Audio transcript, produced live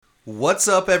What's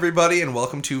up, everybody, and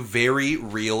welcome to Very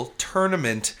Real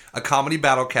Tournament, a comedy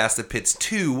battlecast that pits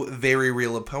two very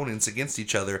real opponents against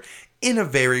each other in a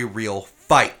very real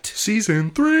fight. Season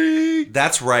 3!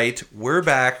 That's right, we're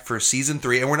back for Season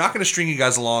 3, and we're not going to string you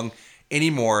guys along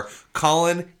anymore.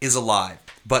 Colin is alive,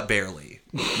 but barely.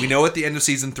 We know at the end of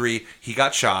Season 3, he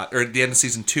got shot, or at the end of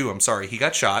Season 2, I'm sorry, he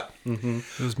got shot. Mm-hmm.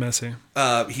 It was messy.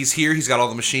 He's here, he's got all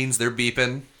the machines, they're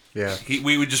beeping. Yeah.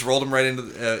 We just rolled him right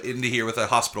into here with a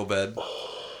hospital bed.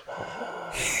 Oh,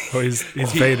 he's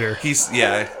Vader.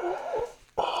 Yeah.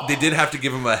 They did have to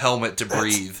give him a helmet to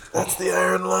breathe. That's the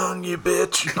Iron Lung, you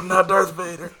bitch. I'm not Darth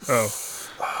Vader. Oh.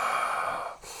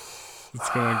 It's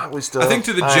going. We still I think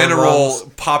to the Iron general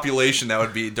Lungs. population that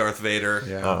would be Darth Vader.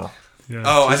 Yeah. Oh. Yeah.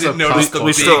 Oh, I Just didn't a notice pop the culture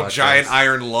big still- giant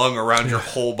iron lung around your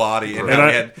whole body, and And now I-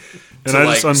 we had and to I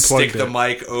like just unplugged stick the it.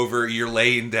 mic over your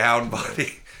laying down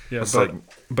body. Yeah, It's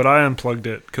but I unplugged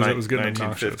it because it was getting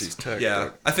 1950s obnoxious. tech. Yeah,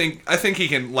 I think he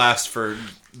can last for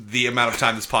the amount of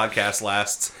time this podcast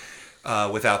lasts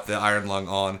without the iron lung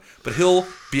on. But he'll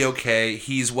be okay.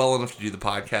 He's well enough to do the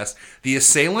podcast. The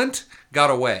assailant got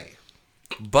away,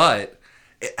 but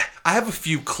I have a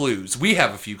few clues. We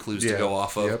have a few clues to go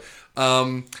off of.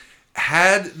 Yep.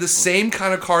 Had the same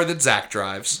kind of car that Zach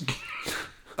drives.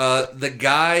 The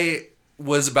guy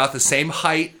was about the same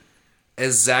height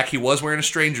as Zach. He was wearing a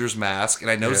stranger's mask, and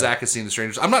I know Zach has seen the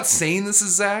strangers. I'm not saying this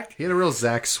is Zach. He had a real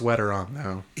Zach sweater on,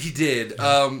 though. He did.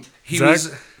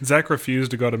 Zach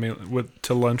refused to go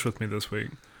to lunch with me this week.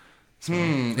 So I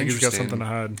think he's got interesting. something to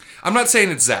hide. I'm not saying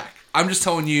it's Zach. I'm just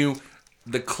telling you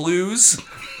the clues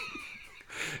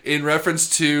in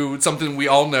reference to something we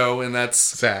all know, and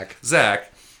that's Zach. Zach.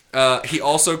 He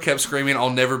also kept screaming, "I'll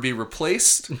never be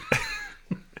replaced."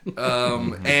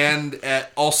 And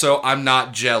also, I'm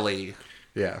not jelly.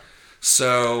 Yeah.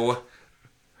 So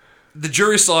the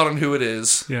jury's still out on who it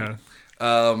is. Yeah.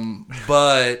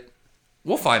 But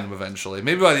we'll find him eventually.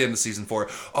 Maybe by the end of Season 4.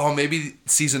 Oh, maybe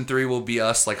Season 3 will be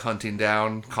us like hunting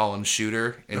down Colin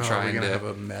Shooter and trying we're gonna to have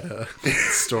a meta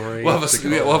story. We'll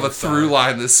have a through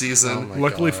line this season. Oh my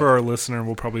Luckily God. for our listener,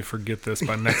 we'll probably forget this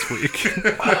by next week.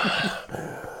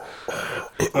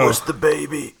 It was the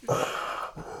baby.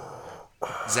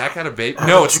 Zach had a baby.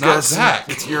 No, it's You not guys Zach.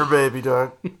 It's your baby,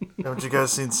 dog. Haven't you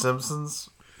guys seen Simpsons?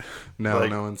 No, like,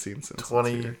 no one's seen Simpsons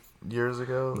 20 here. years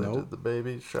ago, they Nope. did the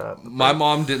baby shot. My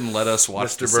mom didn't let us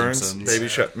watch The Mr. Burns,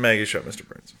 Simpsons. Maggie shot Mr.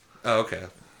 Burns. Oh, okay.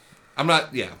 I'm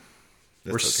not. Yeah,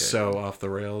 We're That's okay. so off the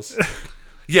rails.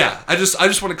 yeah. I just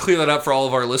want to clear that up for all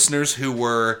of our listeners who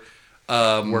were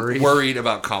worried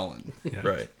about Colin.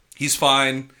 Right. He's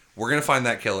fine. We're gonna find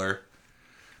that killer.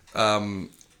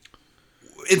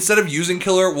 Instead of using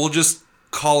killer, we'll just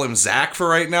call him Zach for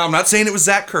right now. I'm not saying it was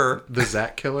Zach Kerr. The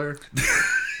Zach killer?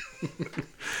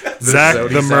 Zach Zodi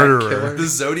the Zach murderer. killer? The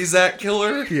Zodi Zach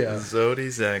killer. Yeah. Zodi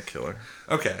Zach Killer.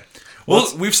 Okay. Well,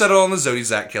 we've settled on the Zodi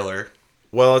Zach killer.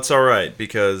 Well, it's all right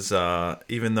because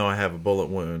even though I have a bullet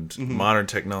wound, modern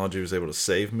technology was able to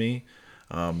save me.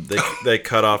 They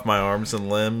cut off my arms and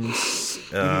limbs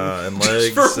and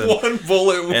legs. For and, one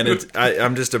bullet wound. and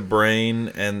I'm just a brain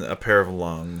and a pair of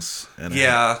lungs. And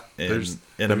Yeah. in a There's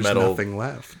metal nothing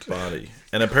left. body.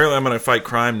 And apparently I'm going to fight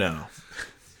crime now.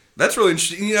 That's really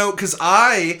interesting. You know, because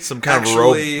I Some kind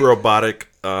actually, of robotic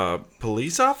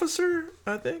police officer,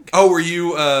 I think. Oh,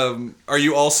 are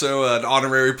you also an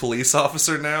honorary police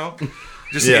officer now?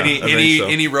 Just Yeah, I think so.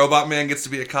 any robot man gets to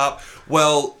be a cop.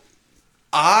 Well,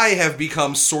 I have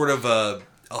become sort of a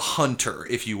hunter,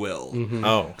 if you will.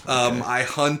 Oh. I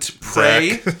hunt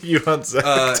prey. Zach. You hunt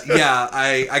Zach. Yeah,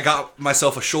 I got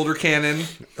myself a shoulder cannon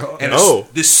and Oh.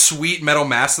 this sweet metal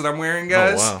mask that I'm wearing,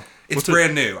 guys. Oh, wow. It's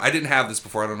brand new. I didn't have this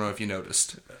before. I don't know if you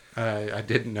noticed. I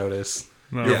didn't notice.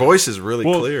 No. Your voice is really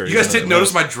Well, clear. You guys know didn't that.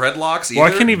 notice my dreadlocks either?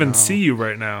 Well, I can't even see you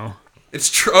right now. It's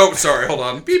true. Oh, sorry. Hold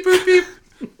on. Beep, boop,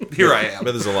 beep. Here I I am.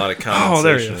 bet there's a lot of Oh,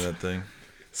 there he condensation is. in that thing.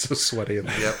 So sweaty. In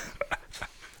there. Yep.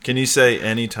 Can you say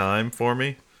any time for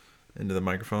me into the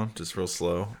microphone? Just real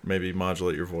slow. Maybe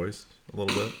modulate your voice a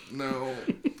little bit. No.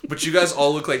 But you guys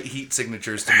all look like heat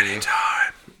signatures to me.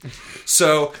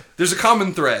 So, there's a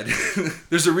common thread.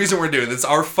 There's a reason we're doing this.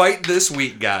 Our fight this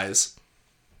week, guys.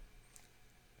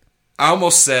 I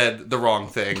almost said the wrong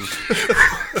thing.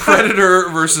 Predator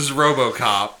versus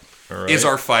RoboCop All right. is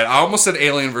our fight. I almost said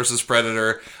Alien versus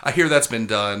Predator. I hear that's been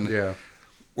done. Yeah.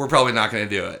 We're probably not going to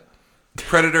do it.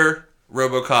 Predator,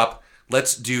 RoboCop,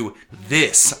 let's do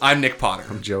this. I'm Nick Potter.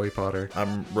 Joey Potter.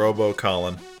 I'm Robo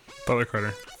Colin. Butler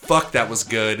Carter. Fuck, that was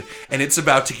good. And it's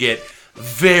about to get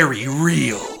very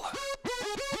real.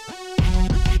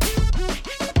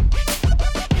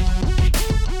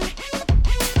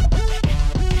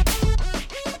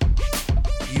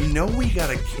 You know we got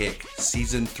gotta kick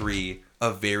season 3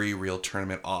 of Very Real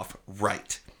Tournament off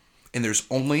right. And there's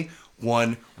only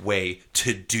one way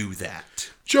to do that.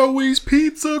 Joey's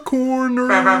Pizza Corner.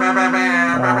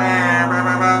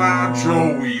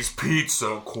 Joey's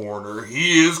Pizza Corner.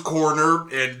 He is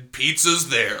cornered and pizza's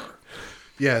there.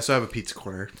 Yeah, so I have a pizza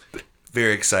corner.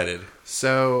 Very excited.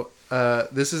 So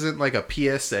this isn't like a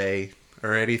PSA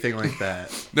or anything like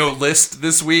that. No list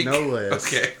this week? No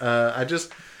list. Okay.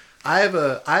 I have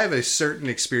a certain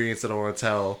experience that I want to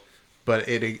tell, but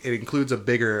it includes a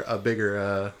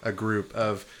bigger group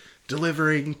of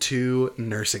delivering to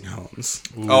nursing homes.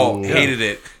 Oh, hated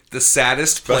it. The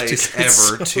saddest About to place get ever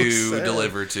so to sad.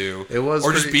 deliver to. It was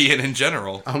or just pretty- be in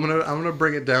general. I'm gonna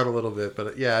bring it down a little bit,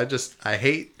 but yeah, I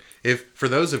hate if for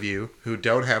those of you who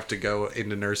don't have to go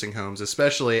into nursing homes,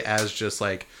 especially as just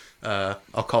like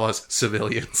I'll call us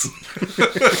civilians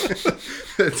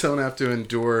that don't have to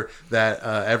endure that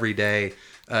every day.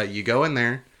 You go in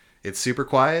there, it's super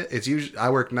quiet. It's usually I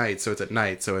work nights, so it's at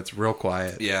night, so it's real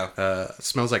quiet. Yeah.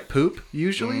 Smells like poop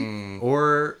usually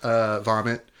or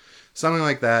vomit, something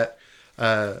like that.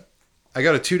 I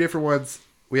go to 2 different ones.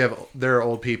 There are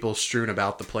old people strewn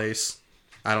about the place.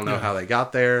 I don't know how they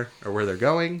got there or where they're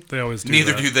going. They always do.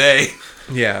 Neither that. do they.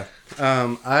 Yeah.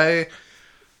 I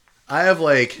have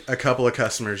like a couple of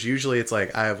customers. Usually it's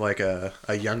like I have like a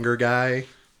younger guy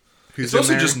who's It's in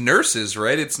also there. just nurses,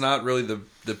 right? It's not really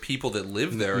the people that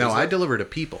live there. No, is I it? deliver to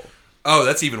people. Oh,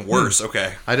 that's even worse.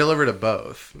 Okay. I deliver to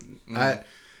both.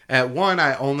 At one,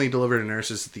 I only deliver to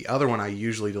nurses. At the other one, I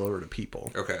usually deliver to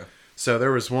people. Okay. So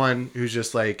there was one who's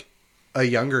just like a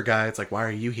younger guy. It's like, why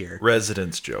are you here?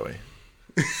 Residents, Joey.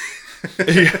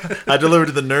 I deliver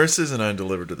to the nurses and I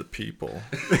deliver to the people.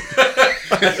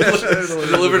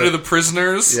 Deliver to the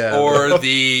prisoners Yeah. or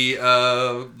the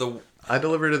I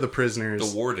deliver to the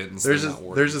prisoners. wardens. There's They're this, not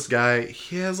wardens. there's this guy.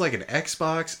 He has like an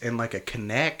Xbox and like a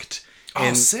Kinect. Oh,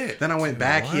 And sick. then I went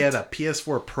back. He had a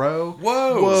PS4 Pro.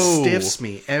 Whoa. Stiffs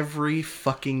me every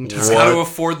fucking time. He's got to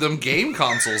afford them game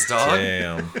consoles, dog.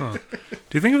 Damn.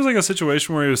 Do you think it was like a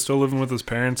situation where he was still living with his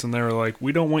parents and they were like,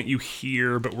 "We don't want you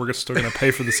here, but we're still going to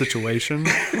pay for the situation"?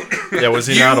 Yeah, was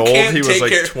he You not old? can't He was take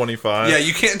like care- 25. Yeah,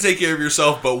 you can't take care of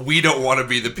yourself, but we don't want to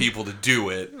be the people to do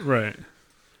it. Right.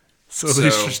 So, So-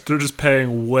 they're just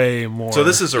paying way more. So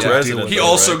this is a to resident. deal with He it.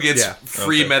 also right? gets Yeah.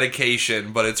 free Okay.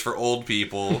 medication, but it's for old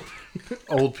people.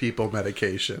 Old people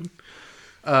medication.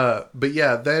 But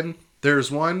yeah, then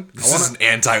there's one. This is an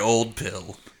anti-old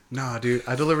pill. Nah, dude,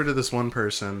 I delivered to this one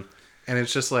person, and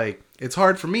it's just like it's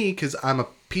hard for me because I'm a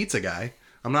pizza guy.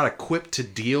 I'm not equipped to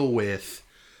deal with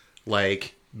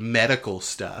like medical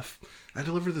stuff. I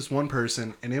delivered to this one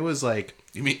person, and it was like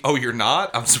You mean? Oh, you're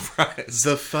not? I'm surprised.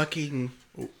 the fucking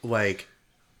like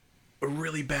a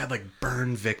really bad like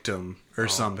burn victim or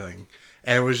something.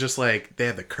 And it was just like they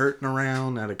had the curtain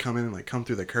around. I had to come in and like come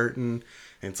through the curtain.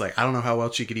 And it's like I don't know how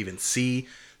else you could even see.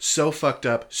 So fucked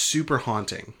up, super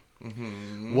haunting.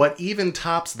 Mm-hmm. What even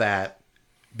tops that,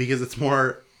 because it's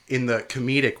more in the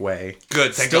comedic way.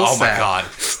 Good. Thank still God. Oh my sad. God.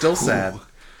 Still sad.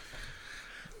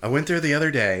 I went there the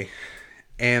other day,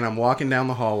 and I'm walking down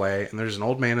the hallway, and there's an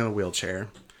old man in a wheelchair.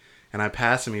 And I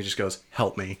pass him, he just goes,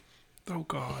 "Help me." Oh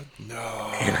God.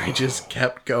 And I just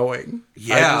kept going.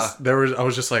 Yeah. I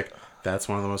was just like, that's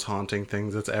one of the most haunting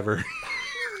things that's ever.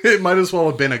 It might as well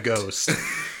have been a ghost,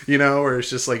 you know, where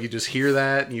it's just like you just hear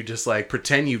that and you just like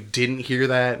pretend you didn't hear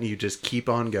that and you just keep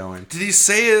on going. Did he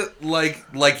say it like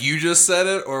you just said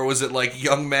it, or was it like,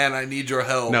 "Young man, I need your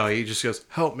help"? No, he just goes,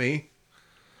 "Help me."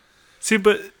 See,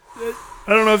 but I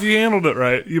don't know if you handled it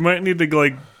right. You might need to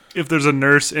like, if there's a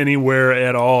nurse anywhere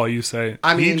at all, you say.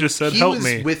 I mean, he just said, he "Help was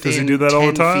me." Within Does he do that all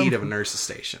the 10 time? feet of a nurse's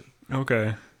station,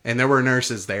 Okay. and there were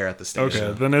nurses there at the station.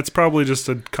 Okay. Then it's probably just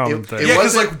a common It- thing. it Yeah,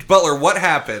 because wasn't- like Butler, what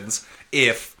happens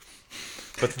if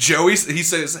Joey he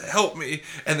says, "Help me,"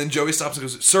 and then Joey stops and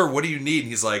goes, "Sir, what do you need?" And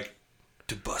he's like,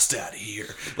 "To bust out of here."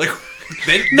 Like,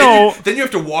 No. then you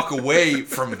have to walk away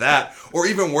from that, or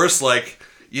even worse, like,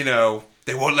 you know,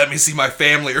 they won't let me see my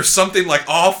family or something like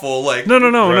awful. Like, No.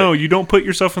 Right. You don't put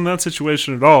yourself in that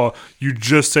situation at all. You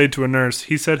just say to a nurse,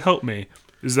 "He said, help me."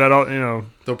 Is that all? You know,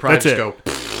 They'll probably that's just it. go.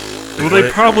 Well,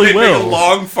 they probably they make a will.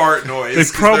 long fart noise. They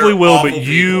 'cause probably they're will, but awful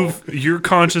people. your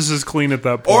conscience is clean at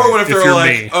that point. Or what if they're you're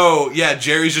like, me. "Oh yeah,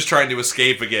 Jerry's just trying to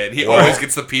escape again." He always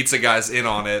gets the pizza guys in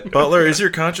on it. Butler, is your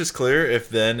conscience clear if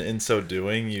then in so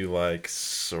doing you like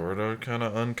sort of kind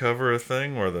of uncover a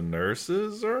thing where the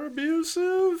nurses are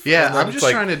abusive? Yeah, And then I'm it's just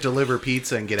like, trying to deliver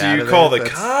pizza and get do out you of call there. the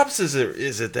That's- cops? Is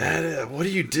it that? What do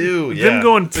you do? Them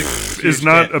going It's a huge is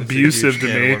not can- it's a abusive huge to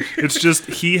can me. of worms. It's just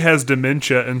he has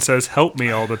dementia and says "help me"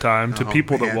 all the time to Oh,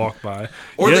 people that man. walk by.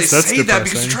 Or yes, they that's say depressing. that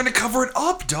because they're trying to cover it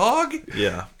up, dog.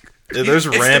 Yeah. There's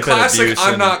It's the rampant classic abuse.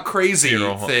 I'm in not crazy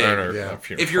funeral, thing. funeral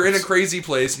If you're in a homes. crazy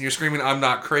place and you're screaming I'm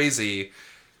not crazy,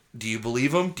 do you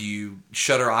believe them? Do you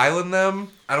Shutter Island them?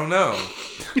 I don't know.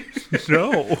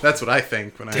 No. That's what I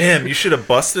think when I Damn, you should have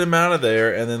busted him out of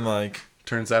there, and then like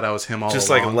turns out I was him all just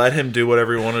along. like let him do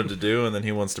whatever he wanted to do, and then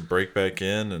he wants to break back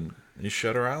in, and you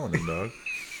Shutter Island him, dog.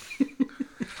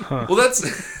 Well,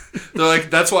 they're like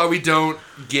that's why we don't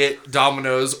get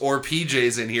Domino's or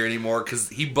PJ's in here anymore because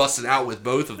he busted out with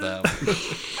both of them.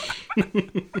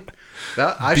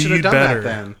 I Be should have done better. that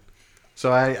then,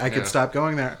 so I Yeah. could stop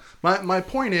going there. My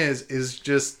point is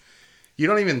just you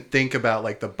don't even think about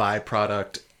like the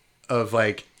byproduct of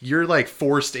like you're like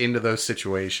forced into those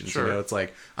situations. Sure. You know, it's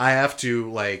like I have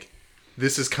to like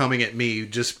this is coming at me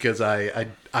just because I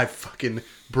fucking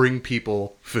bring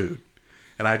people food,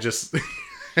 and I just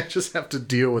I just have to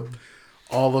deal with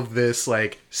all of this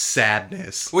like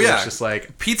sadness. Well, yeah, It's just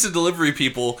like pizza delivery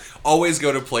people always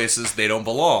go to places they don't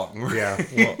belong. yeah.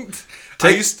 I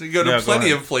used to go to Yeah, go plenty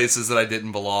ahead. of places that I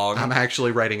didn't belong. I'm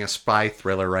actually writing a spy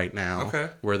thriller right now. Okay.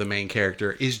 Where the main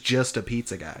character is just a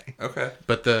pizza guy. Okay.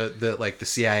 But the like the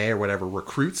CIA or whatever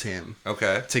recruits him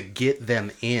Okay. to get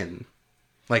them in.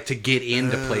 Like to get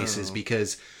into places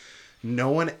because no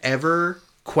one ever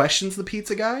questions the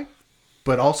pizza guy,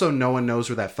 but also no one knows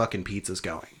where that fucking pizza's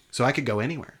going. So I could go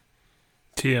anywhere.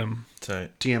 TM.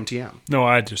 Tight. TM. No,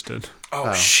 I just did.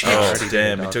 Oh, shit. Oh, already did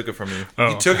damn, it, he dog. took it from you.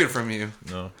 Oh. He took it from you.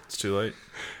 No, it's too late.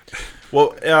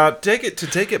 Well, take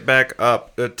it back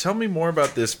up. Tell me more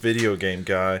about this video game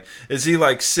guy. Is he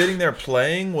like sitting there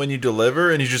playing when you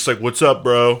deliver, and he's just like, "What's up,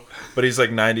 bro?" But he's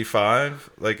like 95.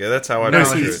 Like that's how I No,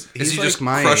 picture he's- it. Is he like just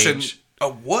my crushing? age.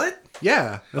 What?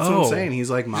 Yeah, that's what Oh. I'm saying. He's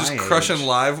like my Just age. crushing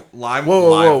live Whoa, whoa,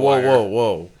 live whoa, wire. whoa,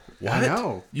 whoa! What? I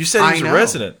know. You said I he's a know.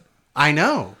 resident. I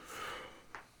know.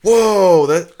 Whoa!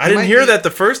 That I didn't might hear be- that the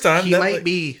first time. He That, might like-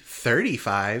 be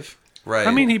 35. Right.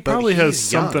 I mean, he But probably has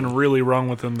he's young. something really wrong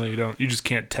with him that you just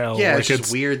can't tell. Yeah, like it's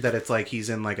just weird that it's like he's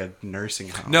in like a nursing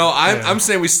home. No, I'm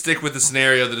saying we stick with the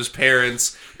scenario that his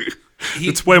parents. He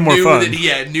It's way more knew fun.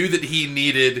 That, knew that he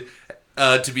needed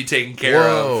to be taken care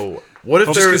of. Whoa! What if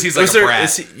Just there 'cause he's was like a there? brat.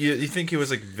 Is he, you think he was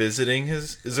like visiting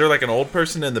his? Is there like an old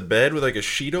person in the bed with like a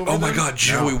sheet over? Oh my them? God,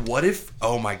 Joey! What if?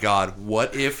 Oh my God!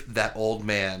 What if that old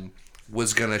man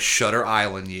was gonna Shutter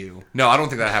Island you? No, I don't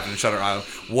think that happened in Shutter Island.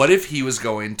 What if he was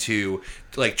going to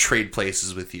like trade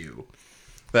places with you?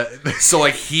 So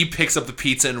like he picks up the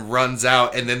pizza and runs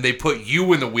out, and then they put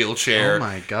you in the wheelchair. Oh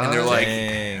my God. And they're like,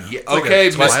 Dang. yeah, Like okay,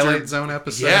 a Twilight Mister. Zone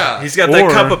episode. Yeah, He's got that Or-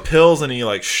 cup of pills and he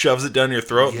like shoves it down your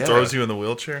throat Yeah. and throws you in the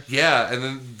wheelchair. yeah, and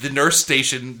then the nurse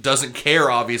station doesn't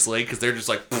care obviously because they're just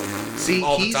like See,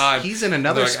 all the he's, time. he's in And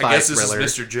another they're like, spy I guess thriller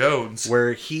this is Mr. Jones.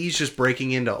 where he's just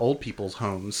breaking into old people's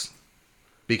homes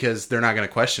because they're not going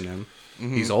to question him.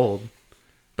 Mm-hmm. He's old.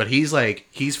 But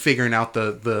he's figuring out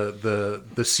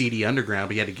the seedy underground,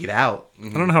 but he had to get out. I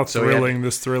don't know how So he had- thrilling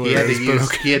this thriller He had to is, but use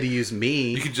okay. he had to use me.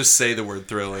 You can just say the word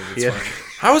thrilling. It's Yeah. fine.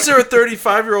 How is there a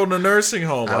 35-year-old in a nursing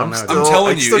home? I don't know. I'm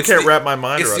telling I you, still it's can't the- wrap my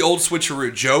mind It's around. the old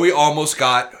switcheroo. Joey almost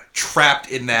got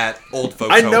trapped in that old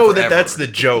folks' I home know that forever. that's the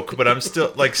joke, but I'm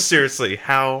still like seriously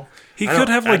how He I could don't-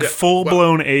 have I like don't- full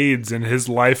blown AIDS, and his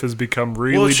life has become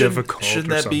really well, difficult.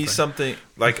 Shouldn't or that be something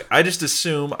like I just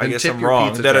assume? I And guess tip I'm your wrong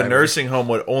pizza that a driver. nursing home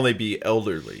would only be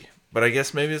elderly, but I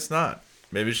guess maybe it's not.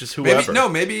 Maybe it's just maybe whoever.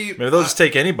 maybe Maybe they'll just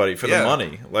take anybody for yeah. the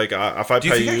money. Like if I Do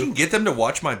you pay think I you, can get them to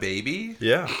watch my baby?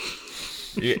 yeah,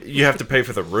 you have to pay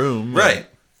for the room, Right.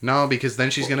 No, because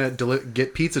then she's gonna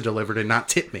get pizza delivered and not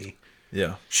tip me.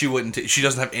 Yeah. She wouldn't. She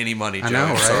doesn't have any money. Joey. I know,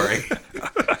 I'm right? sorry.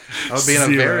 I would be in a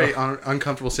Zero. very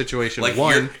uncomfortable situation. Like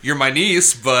One, you're my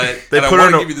niece, but They and I put her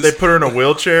in wanna a, give you they this- put her in a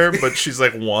wheelchair, but she's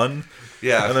like one,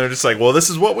 yeah. and they're just like, well, this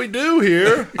is what we do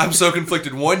here. I'm so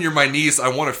conflicted. One, you're my niece. I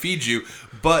want to feed you,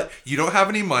 but you don't have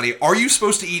any money. Are you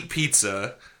supposed to eat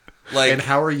pizza? Like, and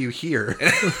how are you here?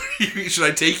 should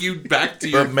I take you back to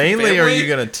your But mainly, are family? you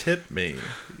gonna tip me?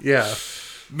 Yeah.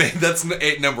 Man, that's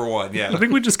number one. I Yeah.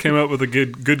 think we just came up with a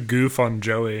good goof on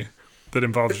Joey that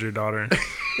involves your daughter.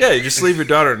 Yeah, you just leave your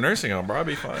daughter in a nursing home, bro. I'll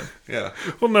be fine. Yeah.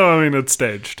 Well, no, I mean it's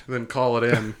staged. Then call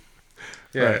it in.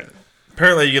 Yeah. Right.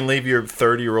 Apparently, you can leave your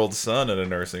 30-year-old son in a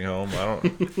nursing home. I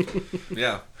don't.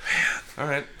 Yeah. All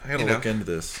right. I gotta You know. look into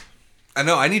this. I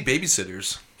know. I need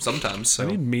babysitters sometimes. So. I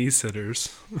need me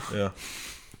sitters. Yeah.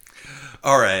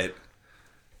 All right.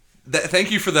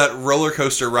 Thank you for that roller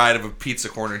coaster ride of a pizza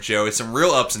corner, Joey. Some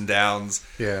real ups and downs.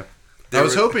 Yeah. There I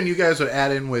was were- hoping you guys would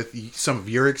add in with some of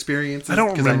your experiences. I don't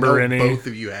 'cause remember know any. Both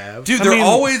of you have. Dude, I they're mean-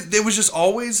 always. It was just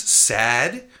always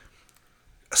sad,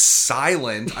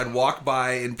 silent. I'd walk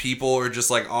by and people are just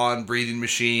like on breathing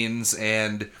machines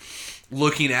and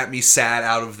looking at me sad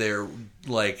out of their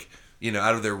like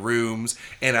out of their rooms,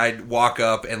 and I'd walk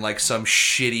up and like some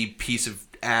shitty piece of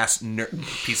ass.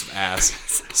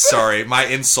 Sorry, my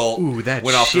insult Ooh, that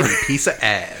went off the shitty piece of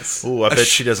ass. Ooh, I bet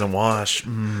she doesn't wash.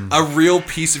 A real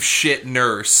piece of shit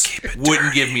nurse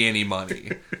wouldn't give me any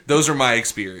money. Those are my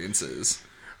experiences.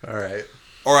 All right.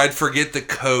 Or I'd forget the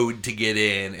code to get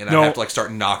in, and I'd have to like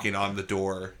start knocking on the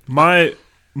door. My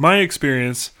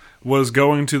experience was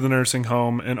going to the nursing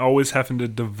home and always having to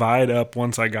divide up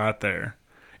once I got there.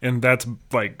 And that's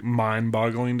like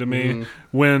mind-boggling to me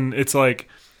when it's like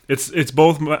it's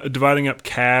both dividing up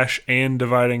cash and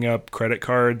dividing up credit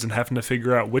cards and having to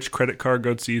figure out which credit card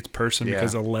goes to each person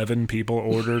because 11 people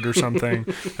ordered or something.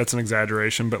 That's an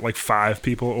exaggeration, but like 5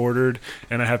 people ordered,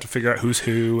 and I have to figure out who's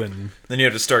who. And Then you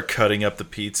have to start cutting up the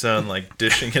pizza and like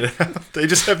dishing it out. They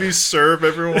just have you serve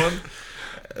everyone.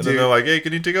 And then they're like, "Hey,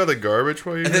 can you take out the garbage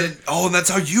while you're And here?" then, and that's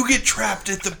how you get trapped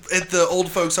at the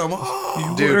old folks home.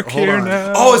 Oh, Dude, work hold here on.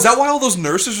 now. oh, is that why all those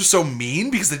nurses are so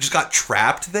mean? Because they just got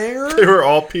trapped there? They were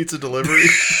all pizza delivery.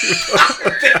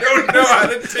 They don't know how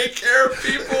to take care of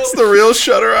people. It's the real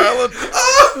Shutter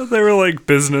Island. they were like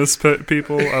business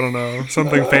people. I don't know.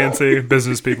 Something fancy.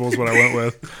 Business people is what I went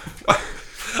with.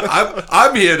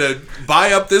 I'm here to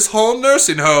buy up this whole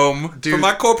nursing home for Dude.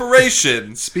 my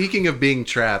corporation. Speaking of being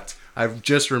trapped, I've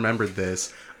just remembered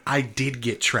this. I did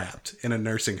get trapped in a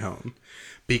nursing home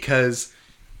because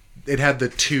it had the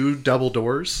 2 double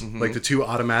doors, like the 2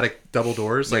 automatic double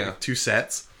doors, like Yeah. 2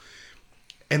 sets,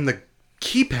 and the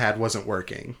keypad wasn't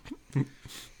working.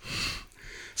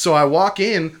 So I walk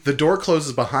in, the door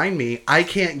closes behind me. I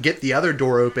can't get the other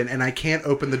door open, and I can't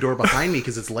open the door behind me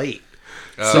because it's late.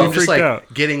 So I'm just freaked like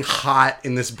out. getting hot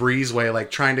in this breezeway, like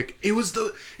trying to. It was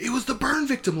the burn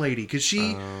victim lady because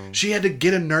she had to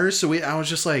get a nurse. So I was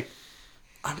just like,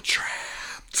 I'm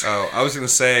trapped. Oh, I was going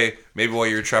to say, maybe while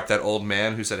you were trapped, that old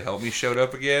man who said, "Help me," showed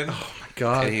up again. Oh my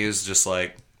god! And he was just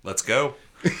like, "Let's go."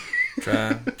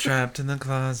 Trapped in the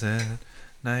closet.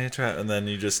 Now you're trapped. And then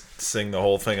you just sing the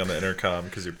whole thing on the intercom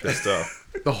because you're pissed off.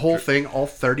 The whole thing, all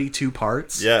 32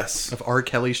 parts. Yes. Of R.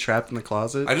 Kelly's trapped in the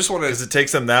closet. I just want Because to. it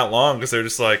takes them that long because they're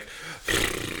just like,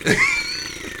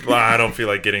 well, I don't feel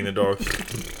like getting the door.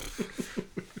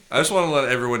 I just want to let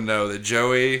everyone know that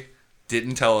Joey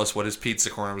didn't tell us what his pizza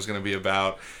corner was going to be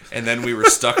about, and then we were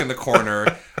stuck in the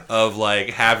corner of like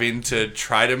having to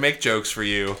try to make jokes for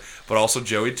you, but also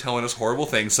Joey telling us horrible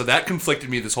things. So that conflicted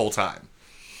me this whole time.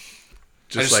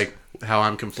 just like how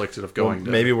I'm conflicted of going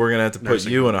to. Maybe we're going to have to put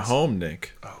nursing you in a homes. home,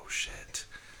 Nick. Oh shit!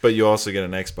 But you also get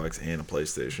an Xbox and a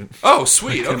PlayStation. Oh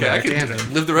sweet. Okay, I can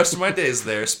tandem. live the rest of my days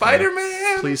there.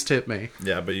 Spider-Man. Please tip me.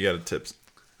 Yeah, but you got to tip.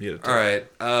 All right.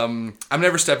 I'm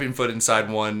never stepping foot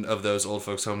inside one of those old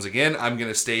folks' homes again. I'm going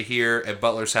to stay here at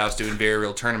Butler's house doing Very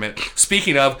Real Tournament.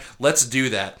 Speaking of, let's do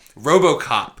that.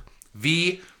 RoboCop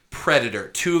v. Predator.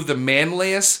 2 of the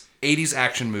manliest 80s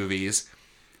action movies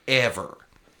ever.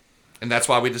 And that's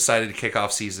why we decided to kick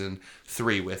off season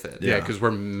 3 with it. Yeah, because we're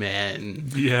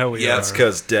men. Yeah, we Yeah, are. it's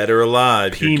Because dead or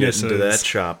alive, you're getting to Penises. that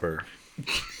chopper.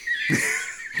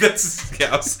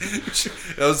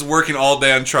 I was working all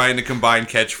day on trying to combine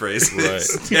catchphrases.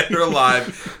 Right. Dead or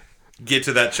alive, get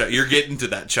to that chopper. You're getting to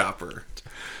that chopper.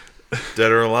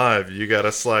 Dead or alive, you got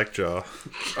a slack jaw.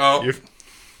 Oh, You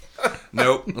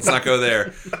nope. Let's not go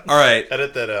there. All right.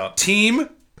 edit that out. Team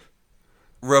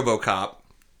RoboCop.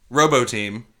 Robo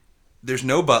team. There's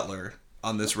no Butler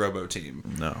on this Robo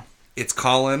team. No. It's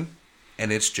Colin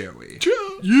and it's Joey.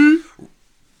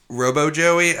 Robo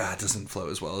Joey it doesn't flow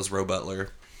as well as Ro Butler.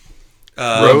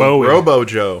 Robo-y. Robo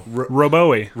Joe.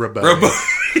 Robo-y. Rebel. Robo.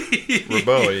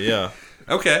 Robo, yeah.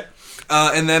 Okay.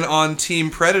 And then on Team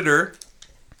Predator,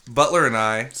 Butler and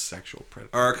I Sexual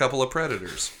predator. are a couple of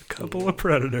predators. Couple of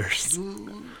predators.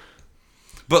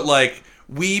 But like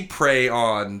we prey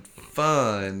on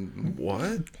fun.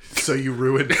 What? So you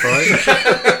ruined fun?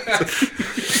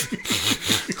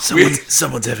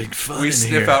 Someone's having fun We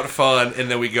sniff out fun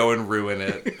and then we go and ruin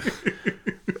it.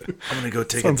 I'm going to go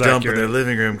take Sounds a dump accurate. in their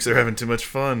living room because they're having too much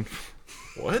fun.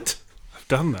 What? I've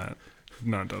done that. I've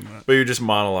not done that. But you're just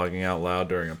monologuing out loud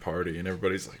during a party, and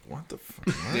everybody's like, what the fuck?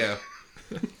 What? Yeah.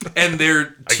 And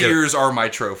their tears are my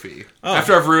trophy. Oh.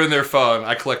 After I've ruined their fun,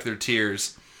 I collect their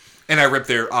tears. And I rip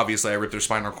their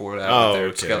spinal cord out Oh,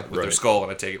 with, their, okay, with their right. skull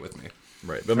and I take it with me.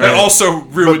 Right. But And also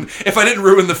ruin, if I didn't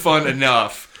ruin the fun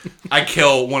enough, I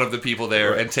kill one of the people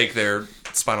there and take their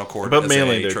spinal cord. but as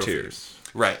mainly a their trophy. tears.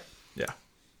 Right. Yeah.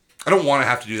 I don't want to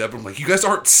have to do that, but I'm like, you guys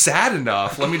aren't sad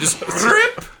enough. Let me just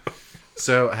rip.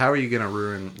 So how are you going to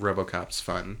ruin RoboCop's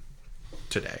fun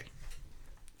today?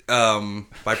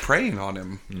 By preying on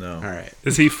him. No. All right.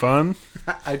 Is he fun?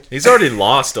 He's already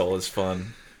lost all his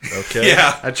fun. Okay.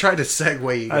 Yeah. I tried to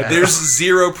segue you guys. There's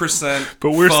 0%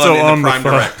 But we're fun still in on the the prime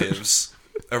fun. directives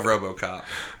of RoboCop.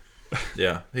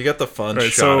 Yeah. He got the fun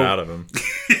Right, shot so- out of him.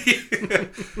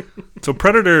 So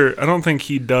Predator, I don't think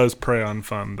he does prey on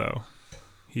fun though.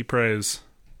 He preys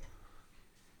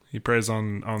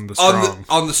on the strong.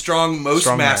 On the strong, most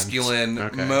Strong masculine,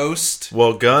 Okay. most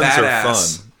Well, guns are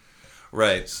badass. fun.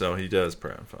 Right. So he does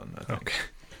prey on fun, I think. Okay,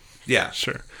 Yeah.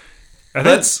 sure. I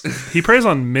That's think he preys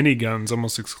on miniguns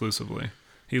almost exclusively.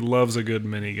 He loves a good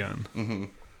minigun.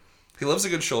 he loves a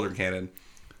good shoulder cannon.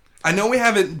 I know we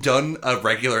haven't done a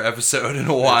regular episode in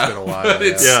a while. been a while,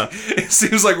 but yeah. It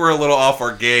seems like we're a little off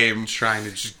our game. trying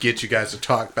to just get you guys to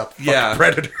talk about the fucking Yeah.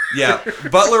 Predator. Yeah.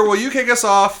 Butler, will you kick us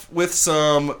off with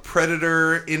some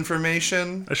Predator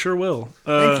information? I sure will.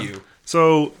 Thank you.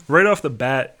 So right off the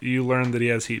bat, you learn that he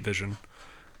has heat vision.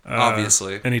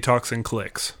 Obviously. And he talks in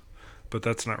clicks, but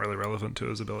that's not really relevant to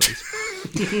his abilities.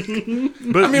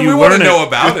 But I mean, you we want to learn know it-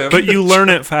 about him. But you learn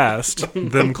it fast,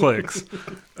 them clicks.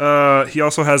 He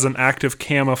also has an active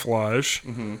camouflage.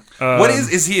 What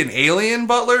is he an alien,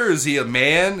 Butler? Is he a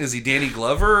man? Is he Danny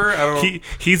Glover? I don't.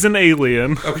 He's an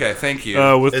alien Okay, thank you.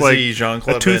 with Is like he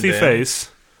Jean-Claude a toothy Van Damme? face.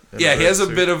 yeah, he has a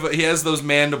bit of. He has those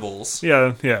mandibles.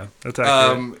 Yeah, that's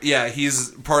accurate. Yeah, he's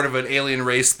part of an alien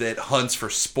race that hunts for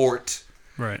sport.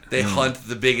 Right. They hunt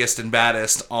the biggest and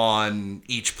baddest on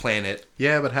each planet.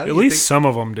 Yeah, but how do At you least think? some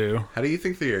of them do. How do you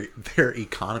think their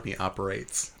economy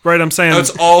operates? Right. I'm saying. Oh,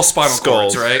 it's all spinal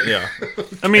Skulls, cords, right? Yeah.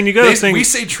 I mean, you gotta think. We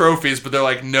say trophies, but they're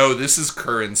like, no, this is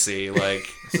currency. Like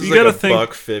This is You like gotta a think-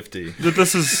 $1.50. that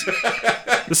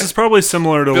this is probably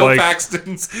similar to Bill like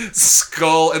Paxton's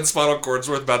skull and spinal cord's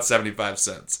worth about 75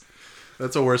 cents.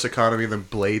 That's a worse economy than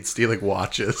Blade stealing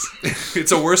watches.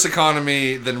 It's a worse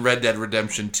economy than Red Dead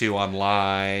Redemption 2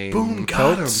 online. Boom,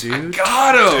 got him, dude.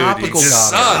 Got him. Topical It got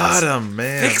sucks. Got him,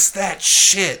 man. Fix that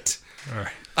shit. All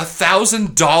right.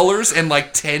 $1,000 and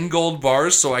like 10 gold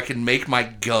bars so I can make my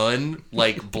gun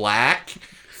like black.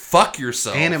 Fuck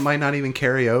yourself. And it might not even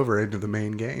carry over into the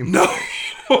main game. No.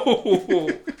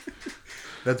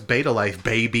 That's beta life,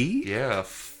 baby. Yeah.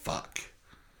 Fuck.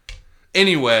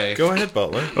 Anyway. Go ahead,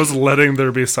 Butler. I was letting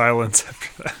there be silence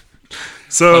after that.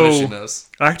 So Punishing us.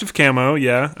 active camo,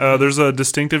 yeah. There's a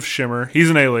distinctive shimmer. He's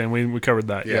an alien. We covered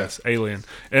that. Yeah. Yes, alien.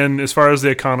 And as far as the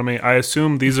economy, I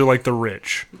assume these are like the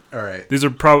rich. All right. These are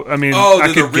probably. I mean, Oh, I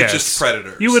they're could the richest guess.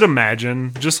 predators. You would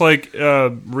imagine, just like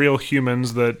real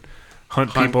humans that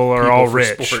hunt people are people all for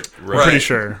rich. sport. I'm Right. pretty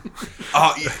sure.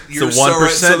 Oh, you're the so right. 1%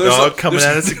 So there's dog coming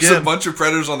at us there's again. a bunch of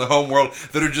predators on the home world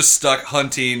that are just stuck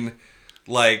hunting,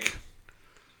 like,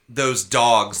 those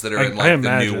dogs that are in, I like, the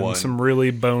imagine new one. some really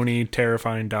bony,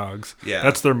 terrifying dogs. Yeah.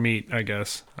 That's their meat, I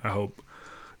guess. I hope.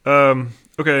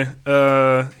 Okay.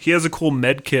 He has a cool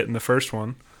med kit in the first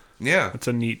one. Yeah. That's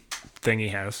a neat thing he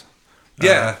has.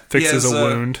 Yeah. Fixes He has, a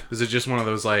wound. Is it just one of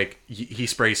those, like, he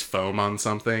sprays foam on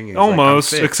something? and he's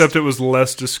Almost, like, "I'm fixed." except it was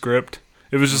less descript.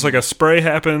 It was just like a spray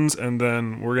happens, and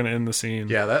then we're going to end the scene.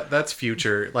 Yeah, that's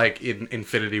future, like in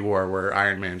Infinity War, where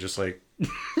Iron Man just like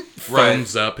Right.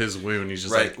 foams up his wound. He's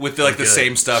just Right. like With, the, like, the "I'm good."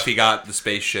 same stuff he got the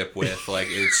spaceship with. Like,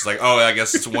 it's just like, oh, I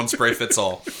guess it's one spray fits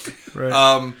all. Right.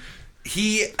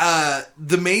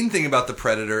 The main thing about the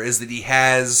Predator is that he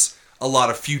has a lot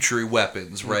of future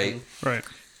weapons, right? Right.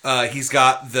 He's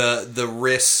got the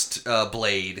wrist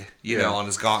blade, you know, on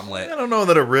his gauntlet. I don't know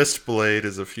that a wrist blade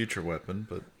is a future weapon,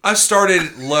 but I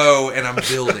started low and I'm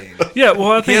building. Yeah,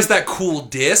 well, I He think has that cool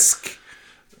disc,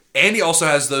 and he also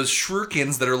has those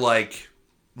shurikens that are like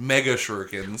mega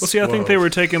shurikens. Well, see, I think they were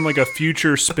taking like a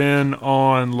future spin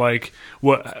on like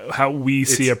how we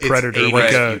see a It's predator, 80s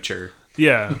like a future.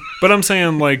 yeah. But I'm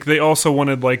saying like they also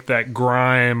wanted like that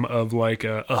grime of like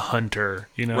a hunter,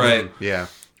 you know? Right. Yeah,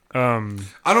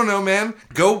 I don't know, man.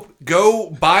 Go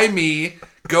buy me.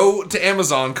 Go to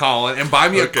Amazon, Colin, and buy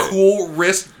me a cool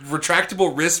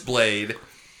retractable wrist blade.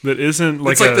 That isn't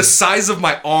like It's like the size of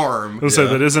my arm. Let's say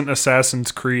that isn't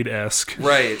Assassin's Creed esque.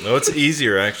 Right. no, it's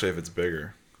easier actually if it's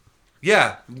bigger.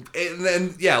 Yeah. And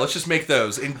then let's just make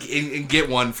those and get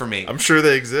one for me. I'm sure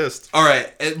they exist. All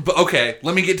right. But okay,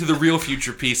 let me get to the real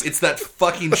future piece. It's that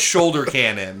fucking shoulder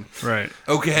cannon. Right.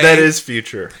 Okay. That is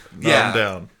future. Yeah. I'm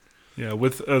down. Yeah,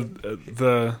 with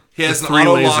the He has the an three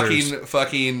auto-locking lasers.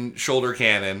 fucking shoulder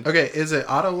cannon. okay. Is it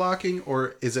auto locking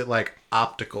or is it like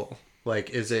optical?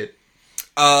 Like, is it?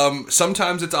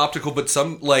 Sometimes it's optical, but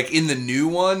some like in the new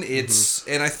one, it's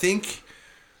and I think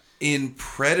in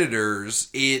Predators,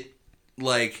 it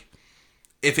like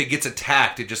if it gets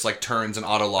attacked, it just like turns and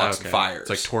auto locks and fires. It's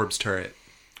like Torb's turret.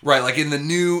 Right, like in the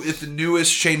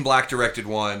newest Shane Black directed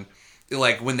one,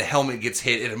 like when the helmet gets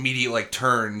hit, it immediately like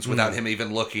turns without him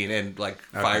even looking and like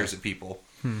fires at people.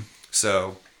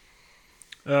 So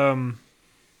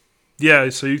Yeah,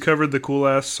 so you covered the cool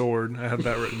ass sword. I had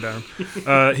that written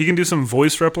down. He can do some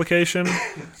voice replication.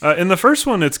 In the first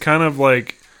one, it's kind of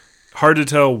like hard to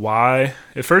tell why.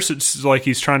 At first, it's like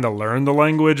he's trying to learn the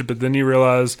language, but then you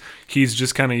realize he's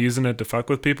just kind of using it to fuck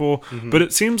with people. Mm-hmm. But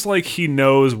it seems like he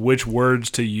knows which words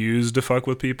to use to fuck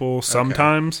with people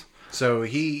sometimes. So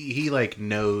he like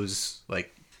knows,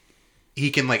 like, he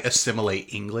can like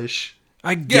assimilate English.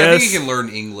 I Yeah, I guess think he can learn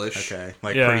English. Okay,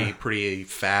 like Yeah. pretty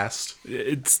fast.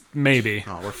 it's maybe.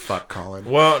 Oh, we're fucked, Colin.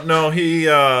 Well, no, he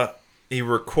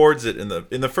records it in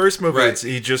the first movie. Right.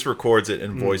 He just records it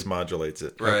and voice modulates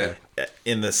it. Right.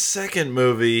 In the second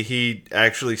movie, he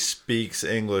actually speaks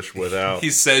English without.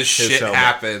 He says shit helmet.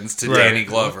 happens to Right. Danny The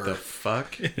Glover.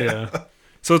 fuck? Yeah.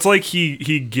 So it's like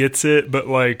he gets it, but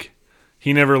like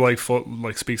he never like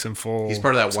speaks in full. He's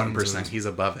part of that sentences. 1%. He's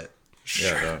above it.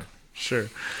 Yeah, Sure.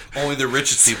 Only the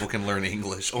richest people can learn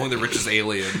English. Only the richest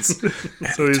aliens.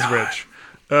 So he's rich.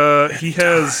 He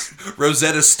has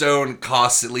Rosetta Stone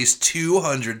costs at least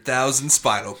 200,000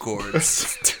 spinal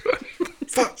cords.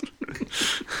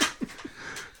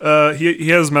 he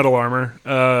has metal armor.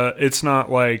 It's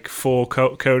not like full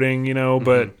coating, you know,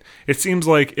 but it seems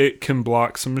like it can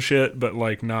block some shit, but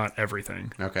like not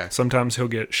everything. Okay. Sometimes he'll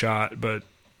get shot, but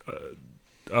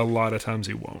a lot of times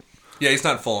he won't. Yeah, he's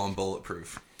not full on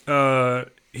bulletproof.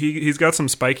 He's got some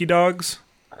spiky dogs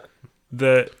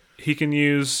that he can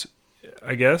use,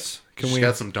 I guess. Can Just we?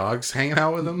 got some dogs hanging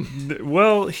out with him.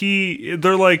 Well,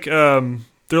 they're like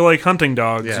hunting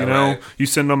dogs. Yeah, you know, right. you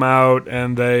send them out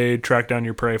and they track down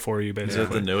your prey for you. Is that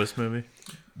Basically, the newest movie?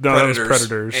 no, that was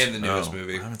Predators. And the newest Oh,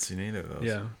 movie. I haven't seen either of those.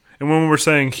 Yeah, and when we're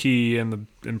saying he and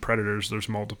Predators, there's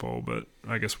multiple, but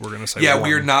I guess we're gonna say Yeah, one.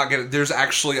 we're not going to... There's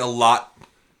actually a lot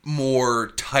more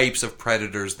types of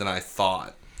predators than I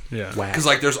thought. Yeah, Whack. Because,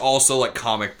 like, there's also, like,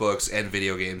 comic books and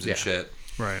video games and Yeah. shit.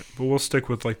 right. But we'll stick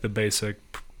with like the basic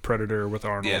Predator with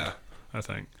Arnold. Yeah. I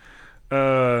think.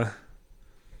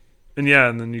 And yeah,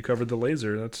 and then you covered the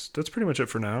laser. That's pretty much it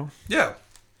for now. Yeah.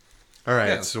 All right,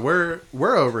 Yeah. so we're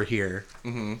over here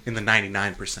in the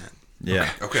 99%. Yeah.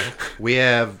 Okay. We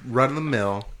have run of the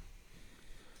mill,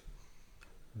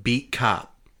 beat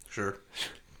cop, Sure.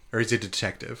 or is it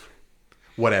detective?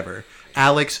 Whatever.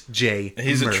 Alex J.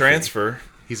 He's Murphy. a transfer.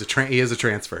 He is a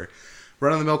transfer.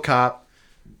 Run of the mill cop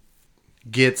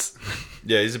gets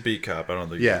Yeah, he's a beat cop. I don't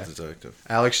think Yeah. he's a detective.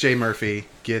 Alex J. Murphy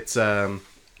gets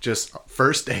just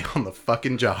first day on the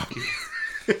fucking job.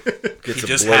 Gets He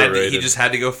just obliterated.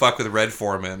 had to go fuck with Red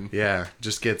Foreman. Yeah,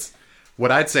 just gets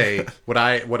what I'd say. what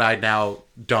I now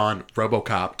don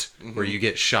RoboCopped, where you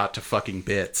get shot to fucking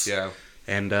bits. Yeah.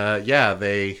 And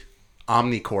they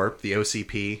Omnicorp, the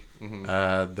OCP,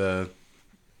 the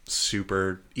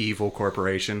super evil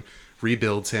corporation,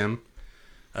 rebuilds him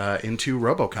into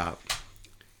RoboCop,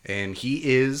 and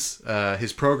he is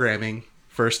his programming.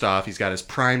 First off, he's got his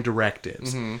prime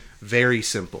directives. Very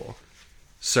simple.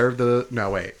 Serve the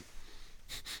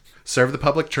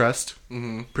public trust,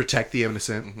 protect the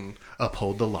innocent,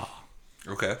 uphold the law.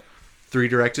 Okay. 3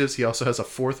 directives. He also has a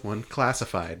 4th one,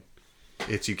 classified.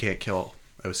 It's you can't kill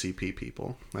OCP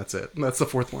people. That's it. That's the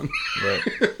 4th one.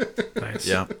 Right. Nice.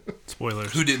 Yeah.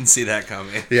 Spoilers. Who didn't see that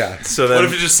coming? Yeah. So What then,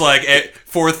 if it's just like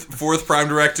fourth prime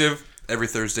directive? Every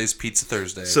Thursday's Pizza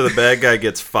Thursday. so the bad guy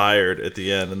gets fired at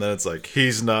the end, and then it's like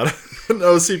he's not an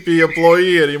OCP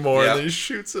employee anymore, Yeah. and then he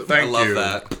shoots him. I love you.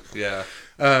 that. Yeah.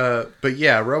 But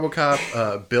yeah,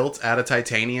 RoboCop built out of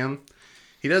titanium.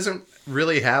 He doesn't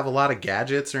really have a lot of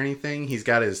gadgets or anything. He's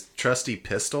got his trusty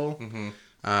pistol,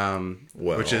 Well.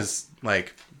 which is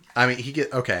like, I mean,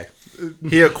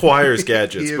 He acquires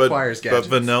gadgets. He acquires gadgets.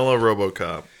 But vanilla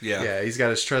RoboCop. Yeah. yeah, he's got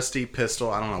his trusty pistol.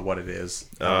 I don't know what it is.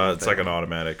 It's like an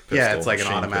automatic pistol. Yeah, it's like an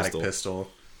machine automatic pistol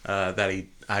that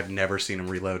I've never seen him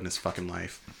reload in his fucking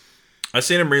life. I've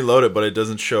seen him reload it, but it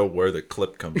doesn't show where the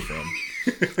clip comes from.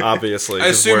 Obviously. I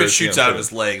assume where it it's shoots gonna out of put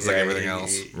his legs like Yeah, everything he-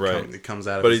 else. he Right. it comes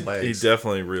out of But his he legs.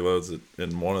 definitely reloads it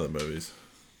in one of the movies.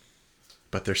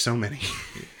 But there's so many.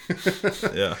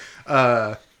 Yeah.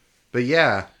 But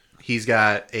yeah, he's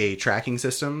got a tracking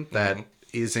system that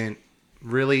isn't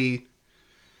really.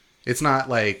 It's not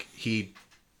like he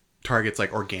targets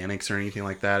like organics or anything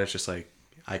like that. It's just like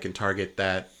I can target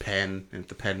that pen, and if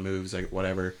the pen moves, like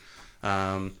whatever.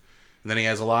 Then he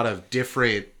has a lot of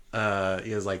different. He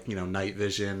has like night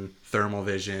vision, thermal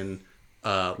vision,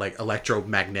 like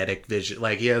electromagnetic vision.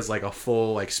 Like he has like a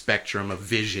full like spectrum of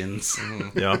visions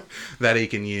Yeah. that he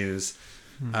can use.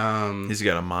 He's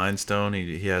got a mind stone.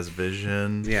 He has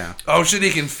vision. Yeah. Oh shit!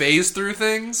 He can phase through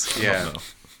things. Yeah.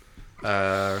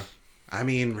 I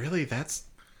mean, really, that's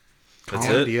That's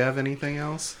Colin, it? Do you have anything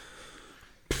else?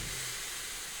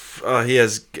 He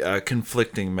has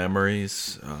conflicting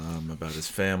memories about his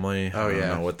family. Oh, I don't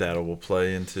yeah. know what that will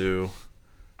play into.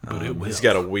 But it will. He's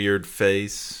got a weird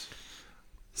face.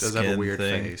 Does have a skin weird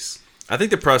thing. face. I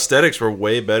think the prosthetics were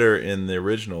way better in the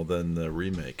original than the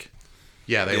remake.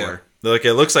 Yeah, they Yeah. were. Like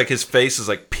it looks like his face is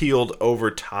like peeled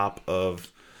over top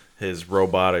of his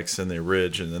robotics in the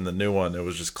ridge, and then the new one it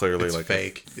was just clearly It's like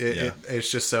fake.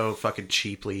 It's just so fucking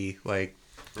cheaply like.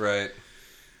 Right.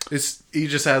 He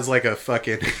just has like a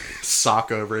fucking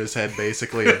sock over his head,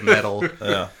 basically of metal.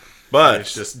 Yeah, but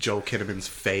It's just Joel Kinnaman's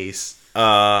face.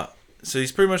 so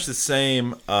he's pretty much the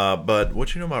same. But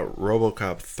what you know about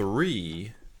RoboCop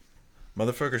 3?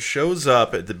 Motherfucker shows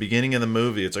up at the beginning of the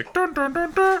movie. It's like dun, dun,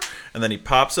 dun, dun, and then he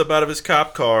pops up out of his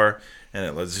cop car, and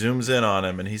it like, zooms in on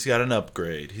him, and he's got an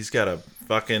upgrade. He's got a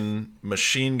fucking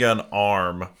machine gun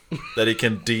arm that he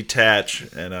can detach,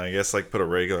 and I guess like put a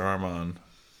regular arm on.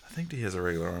 I think he has a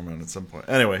regular arm on at some point.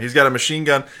 Anyway, he's got a machine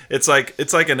gun. It's like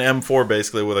an M4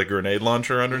 basically with a grenade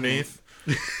launcher underneath,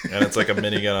 and it's like a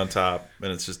minigun on top,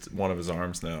 and it's just one of his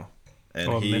arms now, and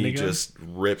Oh, a he minigun? just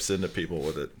rips into people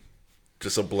with it.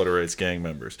 Just obliterates gang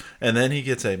members. And then he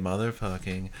gets a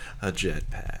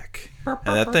jetpack.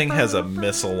 And that thing has a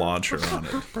missile launcher on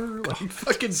it. Like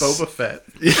fucking Boba Fett.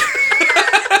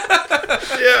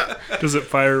 Yeah. Does it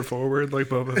fire forward like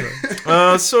Boba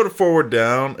Fett? Sort of forward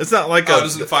down. It's not like Oh,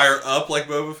 does it fire up like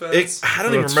Boba Fett? I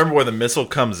don't even remember where the missile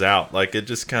comes out. Like, it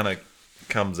just kind of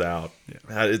comes out.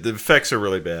 The effects are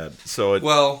really bad. So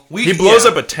he blows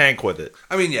up a tank with it.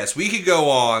 I mean, yes, we could go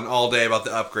on all day about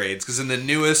the upgrades because in the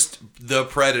newest The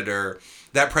Predator,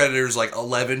 that Predator's like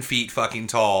 11 feet fucking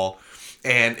tall,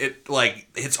 and it like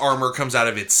its armor comes out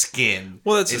of its skin.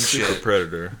 Well, that's a and super shit.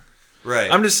 Predator.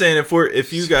 Right. I'm just saying,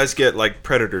 if you guys get like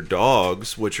Predator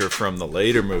dogs, which are from the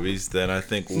later movies, then I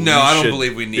think no, I don't should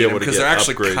believe we be need them able to because get they're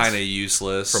actually upgrades kind of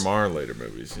useless. from our later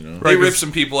movies. You know, They rip 'cause-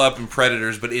 some people up in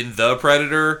Predators, but in The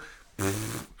Predator,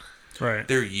 Right.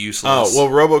 they're useless. Oh,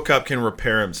 well, RoboCop can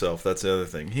repair himself. That's the other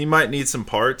thing. He might need some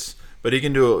parts, but he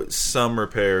can do some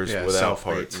repairs Yeah, without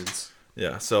parts. self-maintenance.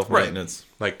 Yeah, self-maintenance.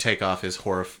 Like take off his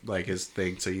his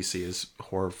thing so you see his His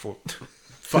horror form.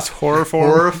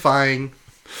 horrifying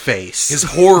face. His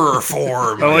horror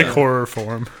form. I like horror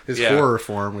form. His Yeah. horror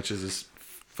form, which is his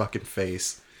fucking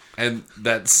face. And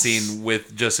that scene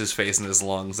with just his face and his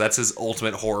lungs, that's his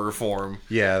ultimate horror form.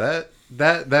 Yeah,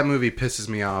 that movie pisses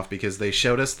me off because they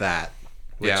showed us that,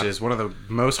 which Yeah. is one of the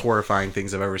most horrifying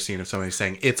things I've ever seen of somebody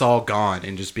saying it's all gone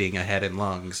and just being a head and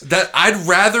lungs. That I'd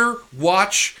rather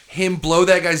watch him blow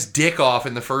that guy's dick off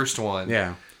in the first one.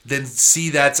 Yeah. Than see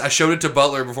that. I showed it to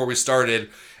Butler before we started,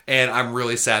 and I'm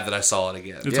really sad that I saw it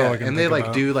again. It's Yeah, all I can and they think like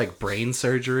about. do like brain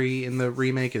surgery in the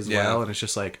remake as Yeah. well, and it's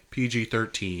just like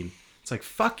PG-13. It's like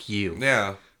fuck you.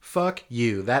 Yeah. Fuck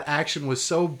you. That action was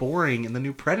so boring in the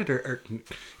new Predator,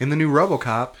 in the new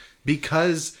RoboCop,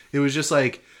 because it was just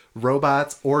like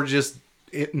robots or just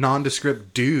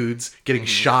nondescript dudes getting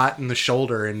shot in the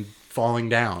shoulder and falling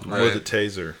down. Like, Or the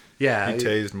taser. yeah. He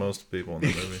tased most people in the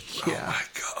movie. yeah. My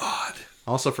God.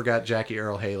 Also forgot Jackie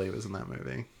Earl Haley was in that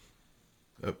movie.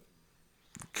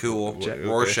 Cool. okay.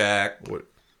 Rorschach. What?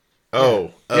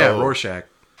 Oh. Yeah, oh. Rorschach.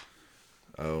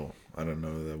 Oh, I don't know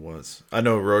who that was. I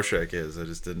know who Rorschach is. I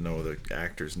just didn't know the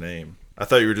actor's name. I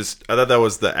thought that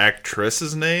was the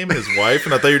actress's name, his wife,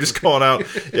 and I thought you were just calling out,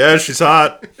 yeah, she's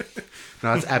hot.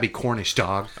 No, it's Abby Cornish,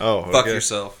 dog. Oh, okay. Fuck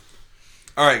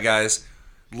yourself. All right, guys.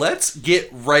 Let's get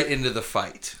right into the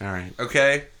fight. All right.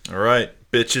 Okay? All right,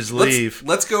 bitches leave.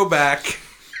 Let's go back.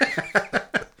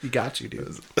 You got you,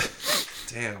 dude.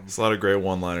 Damn. There's a lot of great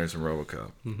one-liners in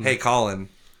RoboCop. Hey, Colin,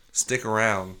 stick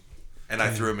around. And I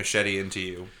threw a machete into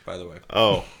you, by the way.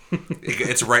 Oh,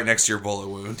 It's right next to your bullet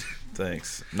wound.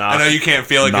 thanks. I know you can't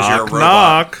feel it because you're a knock,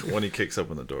 robot. knock. When he kicks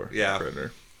open the door. Yeah.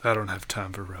 Predator. I don't have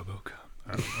time for RoboCop.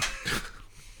 I don't know.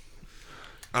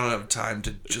 I don't have time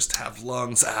to just have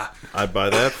lungs. Ah. I'd buy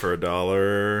that for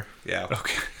 $1. Yeah.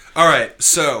 Okay. All right,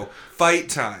 so fight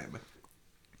time.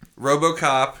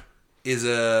 RoboCop is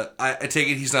I take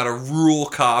it he's not a rural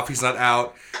cop. He's not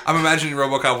out. I'm imagining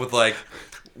RoboCop with like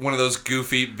one of those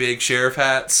goofy big sheriff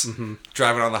hats,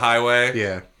 driving on the highway.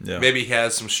 Yeah. Yeah. Maybe he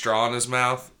has some straw in his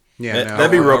mouth. Yeah, no.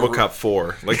 That'd be or- RoboCop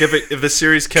 4. Like if the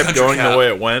series kept Country going Cop. the way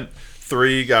it went,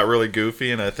 3 got really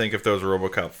goofy, and I think if there was a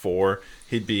RoboCop 4,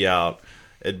 he'd be out.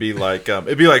 It'd be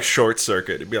like Short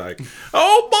Circuit. It'd be like,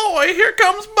 oh boy, here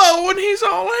comes Bo, and he's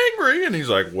all angry, and he's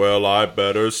like, well, I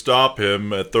better stop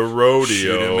him at the rodeo.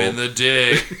 Shoot him in the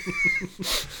dick.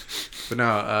 But no,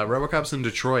 RoboCop's in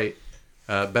Detroit,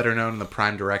 better known in the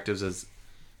Prime Directives as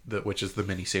which is the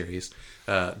miniseries,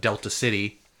 Delta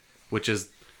City, which is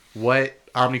what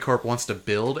Omnicorp wants to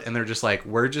build, and they're just like,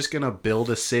 we're just gonna build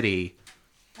a city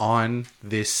on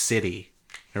this city.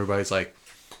 Everybody's like,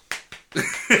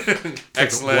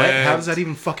 Excellent. what? How does that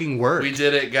even fucking work? We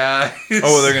did it, guys.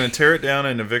 Oh, they're going to tear it down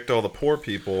and evict all the poor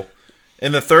people.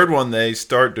 In the third one, they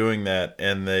start doing that,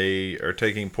 and they are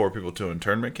taking poor people to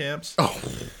internment camps. Oh.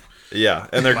 Yeah,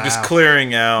 and they're just Wow.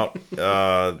 clearing out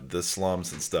the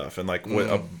slums and stuff, and like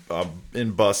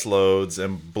in bus loads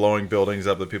and blowing buildings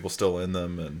up, the people still in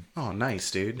them, and Oh, nice,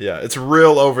 dude. yeah, it's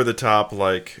real over the top.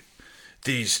 Like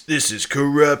this is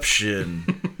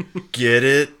corruption. Get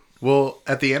it? Well,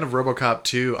 at the end of RoboCop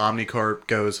 2, Omnicorp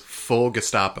goes full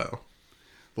Gestapo.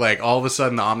 Like, all of a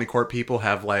sudden, the Omnicorp people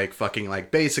have, like, fucking,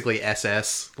 like, basically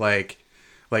SS, like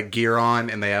gear on,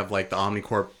 and they have, like, the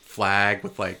Omnicorp flag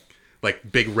with, like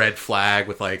big red flag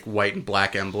with, like, white and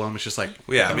black emblem. It's just like,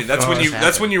 Yeah, I mean that's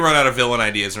when you run out of villain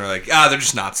ideas and are like, they're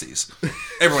just Nazis.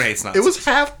 Everyone hates Nazis.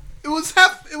 It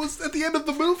was at the end of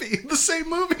the movie, the same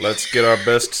movie. Let's get our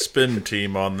best spin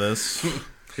team on this.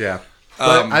 Yeah.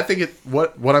 But I think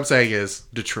what I'm saying is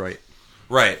Detroit.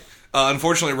 Right.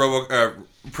 Unfortunately,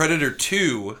 Predator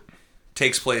 2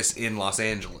 takes place in Los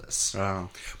Angeles. Oh.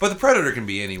 But the Predator can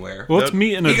be anywhere. Well, let's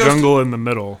meet in a He goes jungle in the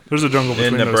middle. There's a jungle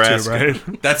between those Nebraska.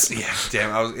 two, right? That's,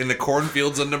 damn, I was in the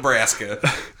cornfields of Nebraska.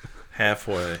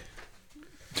 Halfway.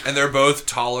 And they're both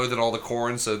taller than all the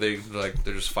corn, so they're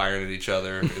just firing at each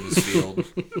other in this field.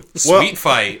 Sweet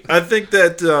fight. I think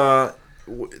that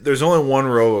there's only one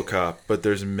RoboCop, but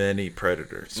there's many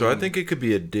Predators. So I think it could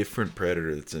be a different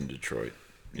Predator that's in Detroit.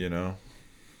 You know?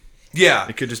 Yeah,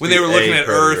 It could just when be they were looking a at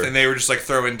Predator. Earth and they were just like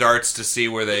throwing darts to see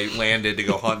where they landed to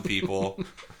go hunt people.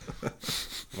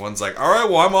 One's like, all right,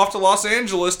 well, I'm off to Los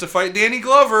Angeles to fight Danny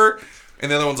Glover. And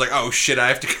the other one's like, oh shit, I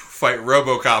have to go fight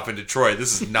RoboCop in Detroit.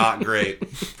 This is not great.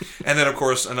 And then, of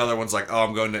course, another one's like, oh,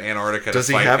 I'm going to Antarctica Does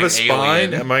to he fight have an a spine?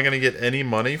 alien. Am I going to get any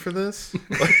money for this?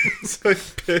 Like, it's like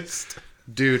pissed.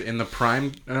 Dude, in the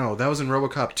prime... No, that was in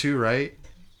RoboCop 2, right?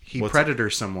 He What's-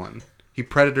 Predators someone. He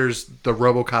Predators the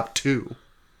RoboCop 2.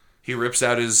 He rips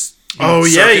out his Oh,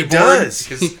 yeah, he circuit board. does.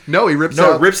 'Cause- No, he rips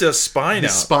No, out... it rips his spine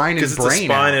his out. spine and 'Cause it's brain a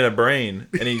spine out. and a brain.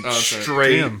 And he that's right.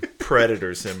 straight Damn.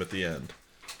 Predators him at the end.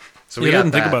 So I we got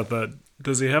didn't think that. about that.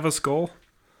 Does he have a skull?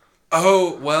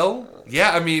 Oh, well,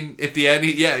 yeah, I mean, at the end,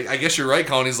 I guess you're right,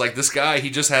 Colin. He's like, this guy, he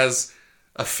just has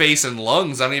a face and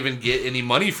lungs. I don't even get any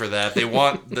money for that. They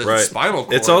want the Right. spinal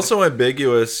cord. It's also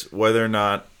ambiguous whether or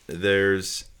not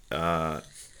there's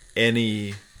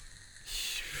any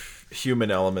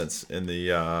human elements in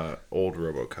the old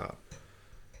RoboCop.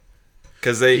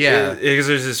 Because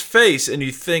there's his face, and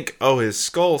you think, oh, his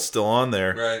skull's still on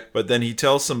there. Right. But then he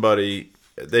tells somebody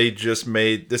they just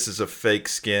made this is a fake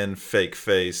skin, fake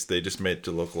face. They just made it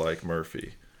to look like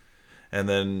Murphy. And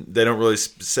then they don't really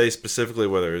say specifically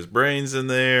whether his brain's in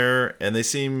there, and they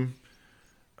seem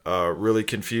really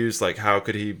confused. Like, how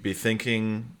could he be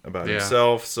thinking about Yeah.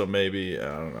 himself? So maybe I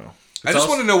don't know. I just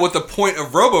want to know what the point of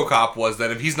RoboCop was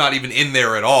then, if he's not even in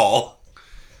there at all.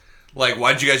 Like,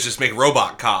 why'd you guys just make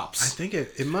robot I cops? think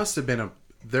it must have been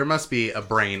there must be a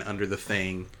brain under the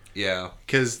thing. Yeah.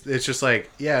 Because it's just like,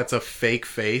 yeah, it's a fake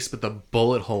face, but the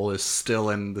bullet hole is still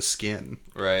in the skin.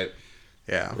 Right.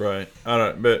 Yeah. Right. I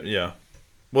don't. But yeah.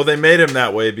 Well, they made him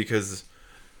that way because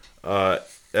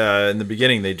in the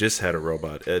beginning they just had a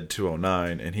robot, Ed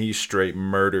 209, and he straight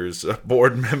murders a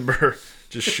board member,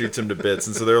 just shoots him to bits.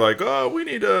 And so they're like, oh, we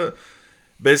need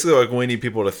we need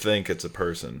people to think it's a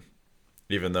person,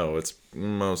 even though it's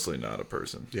mostly not a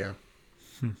person. Yeah.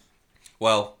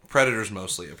 Well, Predator's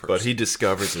mostly a person. But he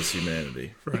discovers his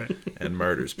humanity Right. and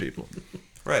murders people.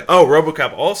 Right. Oh,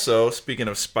 RoboCop also, speaking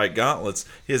of spike gauntlets,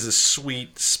 he has a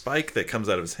sweet spike that comes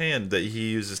out of his hand that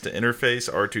he uses to interface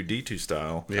R2-D2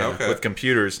 style Okay. with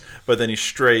computers, but then he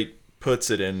straight puts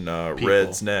it in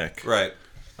Red's neck. Right.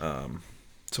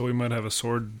 So we might have a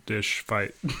sword dish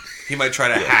fight, He might try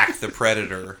to hack the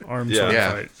Predator. arm Yeah. sword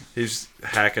Yeah. fight. He's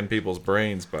hacking people's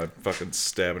brains by fucking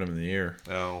stabbing them in the ear.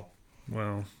 Oh.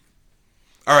 Well,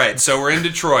 All right, so we're in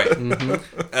Detroit.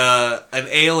 An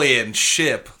alien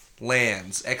ship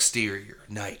lands. Exterior,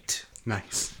 night.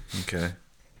 Nice. Okay.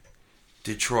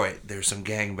 Detroit, there's some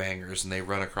gangbangers, and they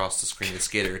run across the screen with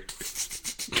Skitter.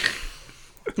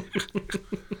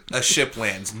 A ship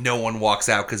lands. No one walks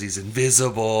out because he's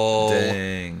invisible.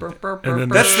 Dang. and then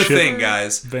That's the ship thing,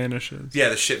 guys. vanishes. Yeah,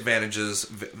 the ship vanishes.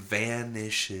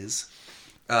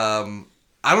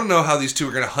 I don't know how these two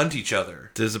are going to hunt each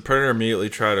other. Does the Predator immediately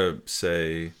try to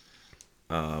say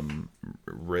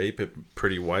rape a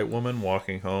pretty white woman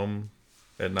walking home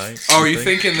at night? Oh, are you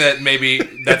thinking that maybe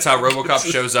that's how RoboCop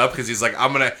shows up? Because he's like,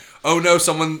 I'm going to... Oh, no,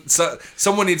 someone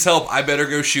needs help. I better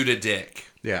go shoot a dick.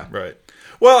 Yeah. Right.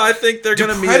 Well, I think they're Do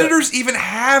going to meet... Predators even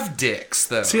have dicks,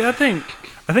 though? See, I think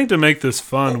I think to make this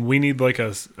fun, we need like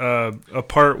a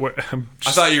part where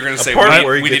I thought you were going to say part we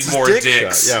where he need gets his more dick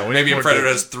dicks. shot. Yeah, we maybe need a more predator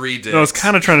dicks. has 3 dicks. I was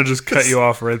kind of trying to just cut you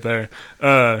off right there.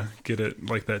 Get it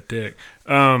like that dick.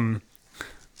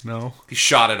 No, He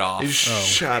shot it off. He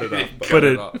shot it up. but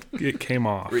off. it came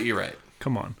off. You're right.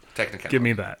 Come on, Technically. give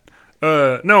me that.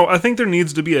 No, I think there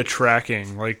needs to be a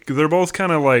tracking. Like they're both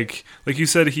kind of like you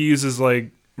said. He uses like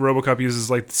RoboCop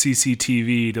uses like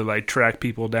CCTV to like track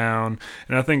people down,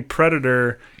 and I think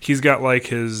Predator, he's got like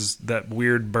that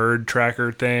weird bird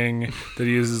tracker thing that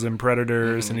he uses in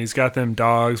Predators, and he's got them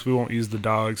dogs. We won't use the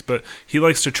dogs, but he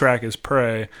likes to track his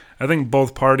prey. I think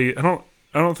both parties. I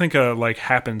don't think a like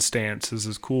happenstance is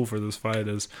as cool for this fight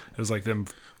as like them.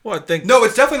 Well, I think No,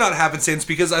 it's definitely not happenstance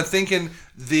because I'm thinking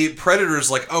the Predator's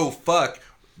like, oh fuck,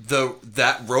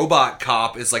 that robot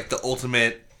cop is like the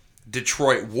ultimate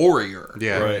Detroit warrior.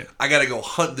 Yeah. Right. I gotta go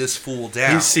hunt this fool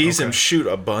down. He sees him shoot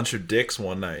a bunch of dicks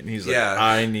one night, and he's like, Yeah.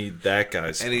 I need that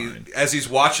guy's and spine. as he's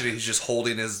watching it, he's just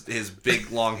holding his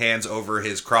big long hands over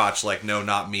his crotch, like, no,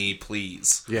 not me,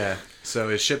 please. Yeah. So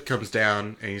his ship comes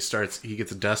down and he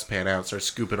gets a dustpan out and starts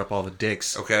scooping up all the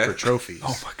dicks Okay. for trophies.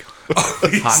 Oh my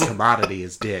god! Hot commodity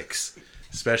is dicks.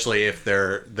 Especially if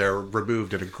they're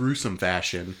removed in a gruesome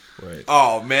fashion. Right.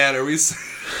 Oh man, are we?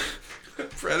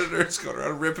 Predators going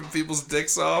around ripping people's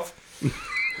dicks off?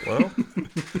 Well,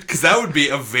 Because that would be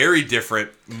a very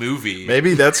different movie.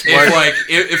 maybe that's If why.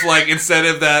 like instead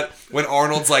of that, when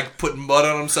Arnold's like putting mud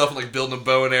on himself and like building a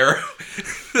bow and arrow,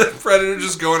 the Predator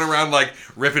just going around like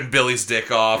ripping Billy's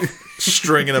dick off.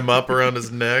 Stringing him up around his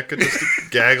neck and just a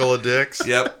gaggle of dicks.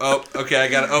 Yep. Oh, okay. I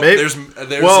got it. Oh, Maybe- there's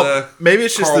Well, maybe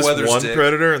it's just Carl this Weathers' one dick.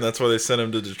 Predator, and that's why they sent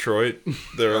him to Detroit.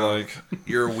 They're like,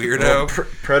 you're a well, weirdo.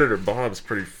 Predator Bob's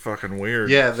pretty fucking weird.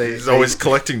 Yeah, he's always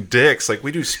collecting dicks. Like,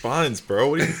 we do spines, bro.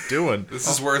 What are you doing? This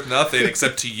is worth nothing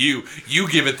except to you. You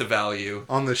give it the value.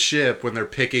 On the ship, when they're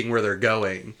picking where they're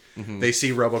going, they see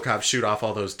RoboCop shoot off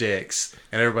all those dicks.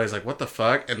 And everybody's like, what the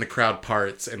fuck? And the crowd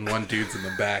parts, and one dude's in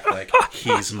the back like,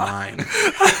 he's mine.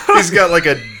 He's got like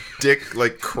a dick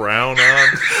like crown on.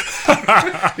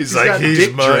 He's like, got he's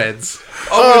dick mine. dreads.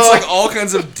 Oh, it's like all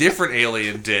kinds of different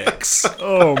alien dicks.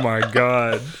 Oh my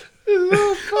god!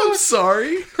 I'm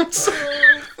sorry.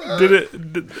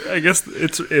 I guess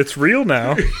it's real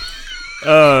now.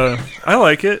 I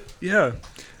like it. Yeah.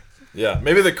 Yeah,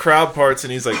 maybe the crowd parts,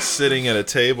 and he's like sitting at a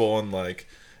table, and like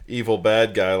evil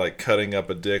bad guy like cutting up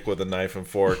a dick with a knife and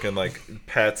fork, and like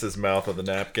pats his mouth with a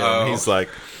napkin. Oh. And he's like,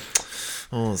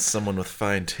 "Oh, someone with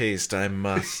fine taste, I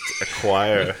must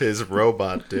acquire his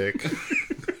robot dick."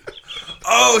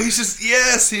 Oh, he's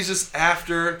just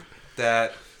after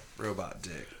that robot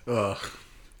dick. Ugh.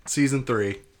 Season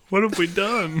 3. What have we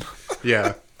done?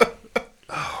 Yeah.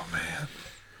 Oh, man.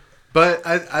 But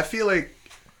I feel like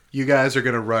you guys are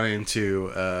going to run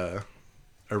into a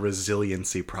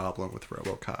resiliency problem with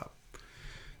RoboCop.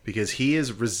 Because he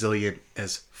is resilient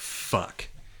as fuck.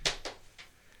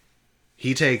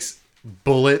 He takes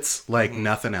bullets like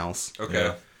nothing else. Okay.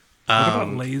 Yeah. What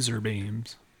about laser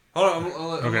beams? Hold on, I'm gonna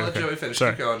let okay. Joey finish.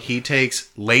 Sorry. Keep going. He takes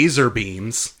laser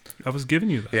beams. I was giving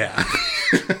you that.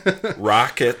 Yeah.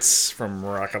 Rockets from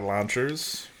rocket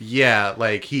launchers. Yeah,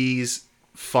 like he's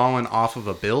fallen off of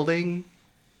a building,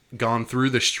 gone through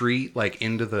the street, like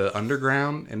into the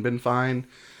underground, and been fine.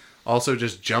 Also,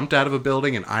 just jumped out of a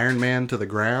building and Iron Man to the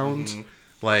ground. Mm-hmm.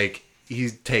 Like he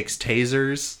takes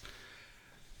tasers.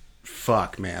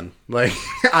 Fuck, man. Like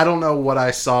I don't know what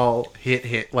I saw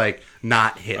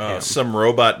not hit him. Some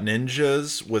robot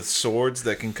ninjas with swords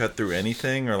that can cut through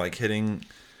anything, or like hitting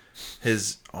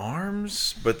his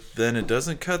arms, but then it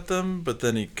doesn't cut them. But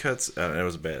then he cuts. I don't know, it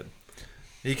was bad.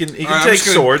 He can All right, I'm take just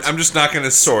gonna- swords. I'm just not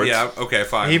gonna Swords. Yeah. Okay.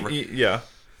 Fine. Yeah.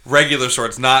 Regular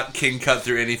swords, not can cut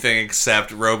through anything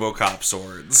except RoboCop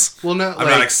swords. Well, no, I'm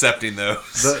not accepting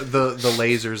those. the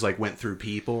lasers like went through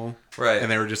people, Right.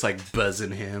 And they were just like buzzing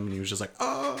him, and he was just like,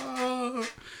 oh,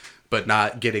 but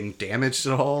not getting damaged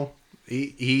at all.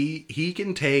 He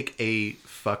can take a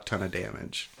fuck ton of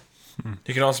damage.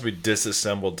 He can also be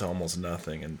disassembled to almost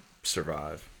nothing and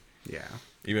survive. Yeah,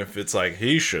 Even if it's like,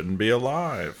 he shouldn't be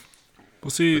alive. Well,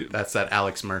 see, that's that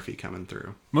Alex Murphy coming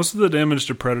through. most of the damage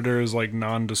to Predator is like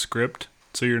nondescript,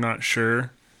 so you're not sure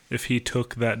if he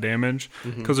took that damage.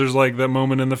 Because there's like that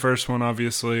moment in the first one,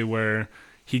 obviously, where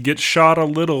he gets shot a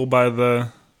little by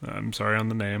I'm sorry on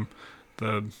the name,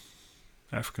 the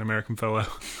African American fellow.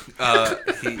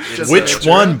 Which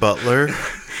one, Butler?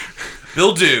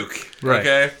 Bill Duke. Right.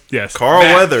 Okay. Yes, Carl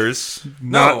Matt. Weathers.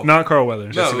 No. not Carl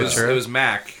Weathers. No, it Ventura? was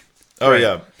Mac. Oh Right.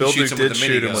 yeah, Bill shoots Duke him with did the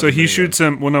shoot him. minigun. With So the he minigun. shoots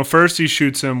him. Well, no. First he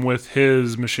shoots him with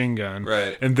his machine gun,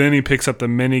 Right. And then he picks up the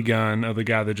minigun of the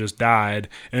guy that just died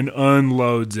and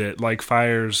unloads it. Like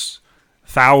fires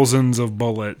thousands of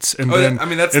bullets, and Oh, then I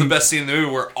mean, that's the best scene in the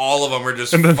movie where all of them are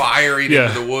just then- firing yeah.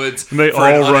 into the woods And they for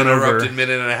an all run uninterrupted over.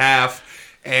 minute and a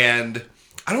half. And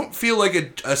I don't feel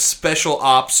like a special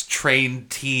ops trained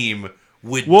team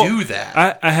would do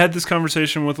that. I had this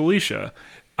conversation with Alicia.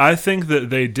 I think that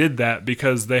they did that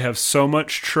because they have so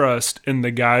much trust in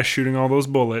the guy shooting all those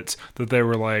bullets that they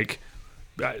were like,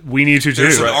 we need to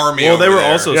There's too. an army Well, they over were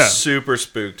there. also Yeah. super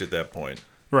spooked at that point.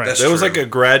 Right. That's There was true. like a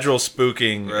gradual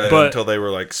spooking But- until they were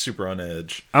like super on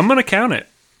edge. I'm going to count it.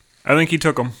 I think he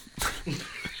took them.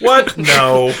 What?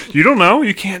 No, You don't know.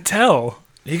 You can't tell.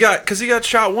 he got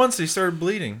shot once. And he started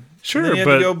bleeding. Sure, And then he had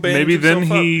but to go bandage maybe then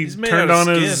himself up. he He's made turned out of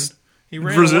on skin. his He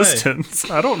ran resistance.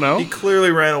 I don't know. Away. He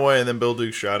clearly ran away, and then Bill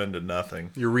Duke shot into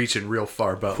nothing. You're reaching real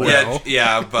far, Butler.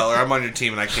 Yeah, Butler, I'm on your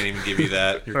team, and I can't even give you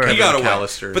that. He Kevin got away.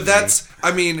 McAllister But to that's,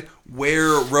 I mean, where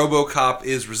RoboCop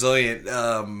is resilient,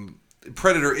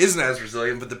 Predator isn't as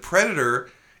resilient, but the Predator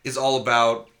is all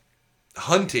about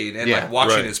hunting and Yeah, like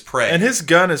watching Right. his prey. And his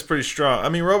gun is pretty strong. I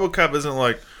mean, RoboCop isn't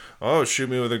like, oh, shoot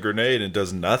me with a grenade and it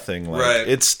does nothing. Like, Right.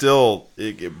 It's still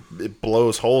it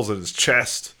blows holes in his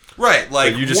chest. right,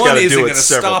 like But you just one got to isn't do going it to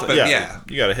several stop him. times. Yeah,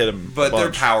 You got to hit him. but a they're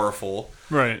bunch. powerful.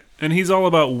 Right. And he's all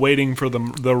about waiting for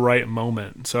the right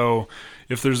moment. So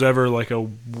if there's ever like a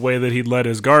way that he'd let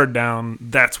his guard down,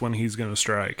 that's when he's going to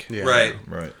strike. Yeah. Right.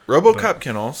 Right. RoboCop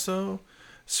can also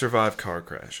survive car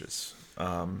crashes.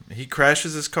 He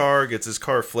crashes his car, gets his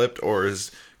car flipped, or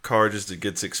his car just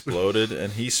gets exploded,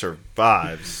 and he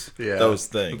survives Yeah. those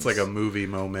things. It's like a movie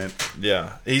moment.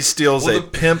 Yeah. He steals Well, a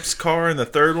pimp's car in the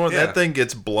third one. Yeah. That thing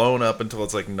gets blown up until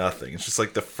it's like nothing. It's just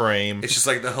like the frame. It's just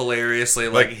like the hilariously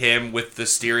like him with the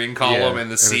steering column and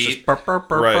the it's just seat.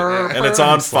 Right. And it's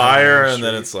on sliding fire, down and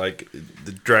the then it's like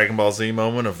the Dragon Ball Z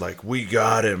moment of like, we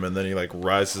got him. And then he like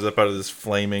rises up out of this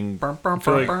flaming pink. Well,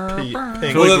 like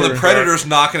then we're- the Predator's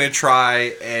not going to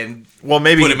try and Well,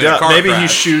 maybe put he him in a does. car Maybe he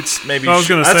crash. shoots. Maybe I was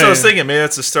gonna that's what I was say. thinking. Maybe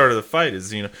that's the start of the fight. Is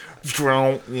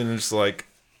just like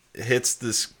hits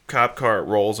this cop car. It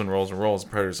rolls and rolls and rolls. The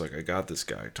Predator's like, I got this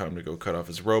guy. Time to go cut off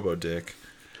his robo dick.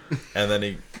 And then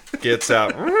he gets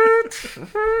out.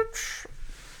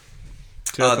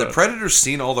 the Predator's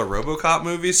seen all the RoboCop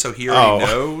movies, so he already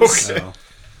Oh, knows. So, I'm I not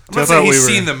thought saying we he's were-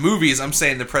 seen the movies. I'm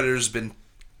saying the Predator's been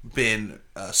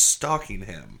stalking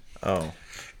him. Oh,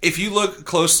 If you look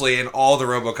closely in all the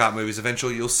RoboCop movies,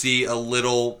 eventually you'll see a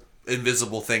little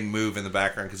invisible thing move in the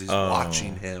background because he's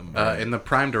watching him. in the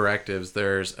Prime Directives,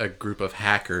 there's a group of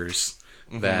hackers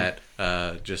that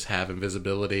just have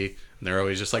invisibility, and they're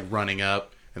always just like running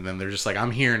up, and then they're just like,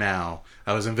 "I'm here now.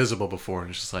 I was invisible before," and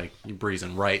it's just like you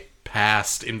breezing right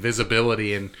past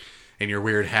invisibility and your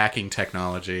weird hacking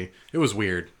technology. It was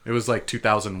weird. It was like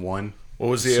 2001. well,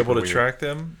 was he Super able to weird. track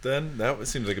them? Then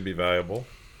seems like it'd be valuable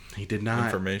He did not.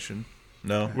 information.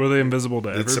 No, Were they invisible to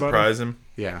did it everybody? surprise him?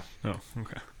 Yeah. Oh,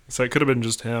 okay. So it could have been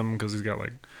just him because he's got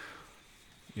like,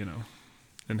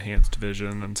 enhanced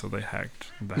vision, and so they hacked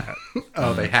that.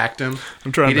 Oh, they hacked him.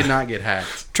 I'm trying He to did not get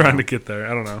hacked. trying to get there. I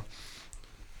don't know.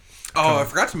 Oh, I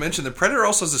forgot to mention the Predator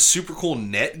also has a super cool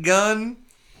net gun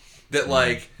that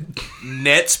like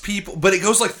nets people, but it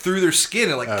goes like through their skin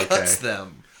and like Okay. cuts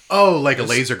them. Oh, like a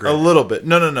laser A grid. little bit.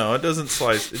 No. It doesn't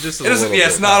slice. It just It doesn't. Yeah,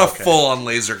 it's not a full on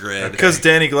laser grid. because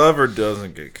Danny Glover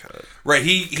doesn't get cut. Right,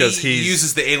 he 'Cause he he's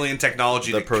uses the alien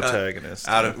technology the to cut protagonist.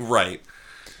 out of right,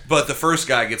 but the first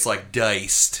guy gets like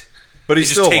diced. But It he's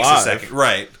just still takes a alive second,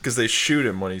 right? because they shoot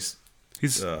him when he's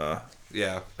He's up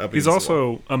Yeah, he's against the wall.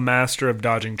 also a master of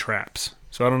dodging traps.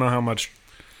 So I don't know how much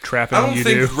trapping I don't you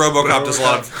think do. RoboCop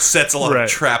does sets a lot Right. of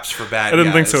traps for bad. I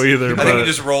didn't think guys. so either, I think he but-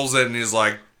 just rolls in and he's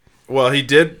like, Well, he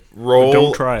did roll.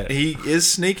 Don't try it. He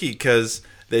is sneaky because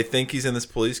they think he's in this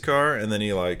police car, and then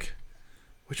he like,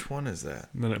 which one is that?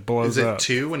 And then it blows Is it up.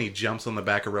 2 when he jumps on the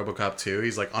back of RoboCop 2?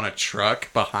 He's like on a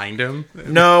truck behind him.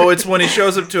 No, it's when he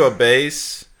shows up to a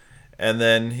base, and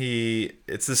then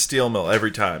it's the steel mill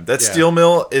every time. That Yeah. steel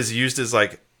mill is used as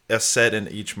like a set in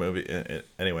each movie.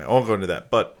 Anyway, I won't go into that.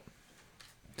 But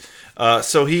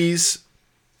so he's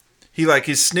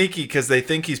sneaky because they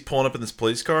think he's pulling up in this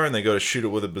police car, and they go to shoot it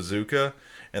with a bazooka,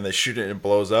 and they shoot it and it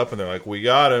blows up, and they're like, "We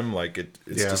got him!" Like it's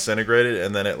Yeah. disintegrated,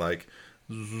 and then it like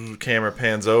camera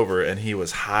pans over, and he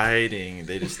was hiding.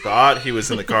 They just thought he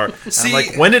was in the car. See- I'm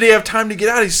like, when did he have time to get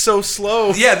out? He's so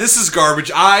slow. Yeah, this is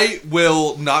garbage. I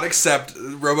will not accept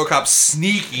RoboCop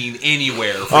sneaking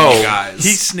anywhere from you guys.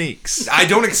 he sneaks. I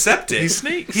don't accept it. He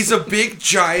sneaks. He's a big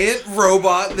giant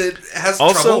robot that has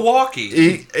Also, trouble walking.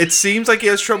 It seems like he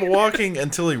has trouble walking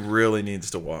until he really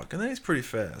needs to walk, and then he's pretty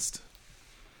fast.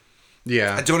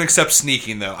 Yeah. I don't accept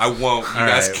sneaking though. I won't. You All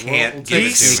guys right, can't we'll give take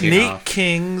it He to me. sneaking sneak off.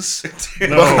 kings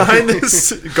behind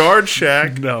this guard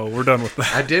shack. No, we're done with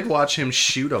that. I did watch him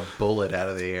shoot a bullet out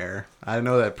of the air. I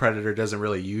know that Predator doesn't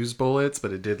really use bullets,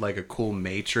 but it did like a cool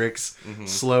Matrix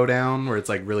slowdown where it's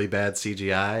like really bad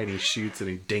CGI, and he shoots and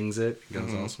he dings it,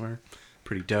 goes elsewhere.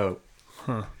 Pretty dope.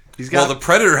 Huh. He's Well, got the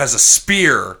Predator has a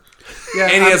spear, yeah,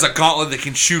 and he I'm- has a gauntlet that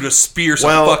can shoot a spear. So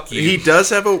Well, fuck you. he does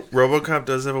have RoboCop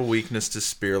does have a weakness to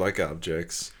spear-like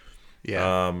objects.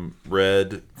 yeah.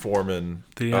 Red Foreman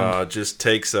The end. just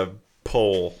takes a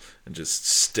pole and just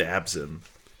stabs him,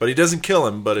 but he doesn't kill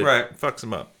him. But it Right. fucks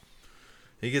him up.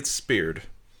 He gets speared.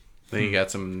 Then you got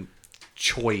some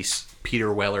choice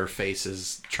Peter Weller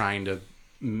faces trying to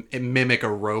mimic a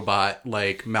robot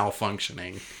like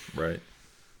malfunctioning. Right.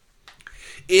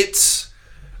 It's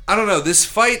I don't know. This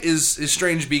fight is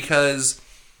strange because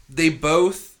they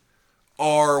both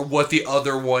are what the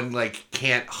other one like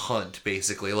can't hunt.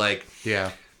 Basically, like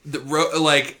Yeah.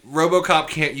 RoboCop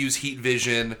can't use heat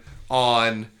vision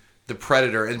on the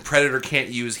Predator, and Predator can't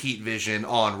use heat vision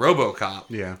on RoboCop.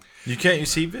 Yeah. You can't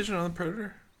use heat vision on the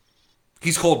Predator?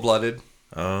 He's cold blooded.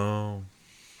 Oh.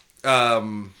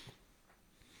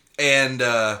 And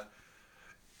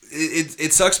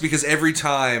it sucks because every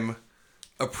time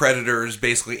a Predator is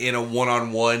basically in a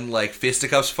one-on-one like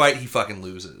fisticuffs fight, he fucking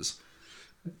loses.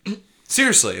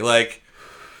 Seriously, like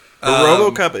But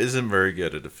RoboCop isn't very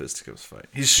good at a fisticuffs fight.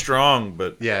 He's strong,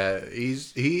 but Yeah,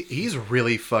 he's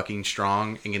really fucking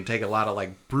strong and can take a lot of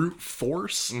like brute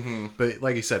force. But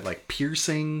like you said, like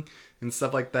piercing and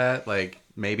stuff like that, like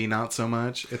maybe not so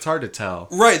much. It's hard to tell.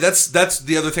 right. That's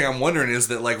the other thing I'm wondering is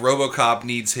that like RoboCop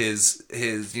needs his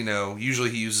usually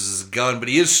he uses his gun, but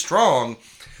he is strong.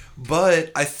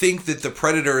 But I think that the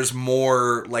Predator is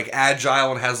more like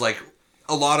agile and has like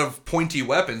a lot of pointy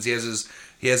weapons. He has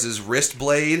his wrist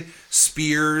blade,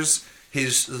 spears,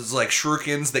 his like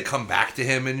shurikens that come back to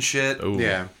him and shit. Ooh.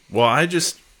 Yeah. Well,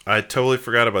 I totally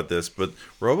forgot about this, but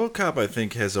RoboCop I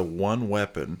think has a one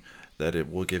weapon that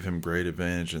it will give him great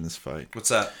advantage in this fight. What's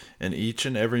that? In each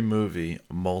and every movie,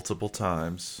 multiple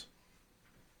times,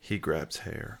 he grabs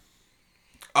hair.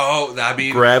 Oh, I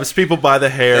mean, Grabs people by the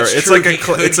hair. That's It's true. like He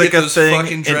could it's like get a those thing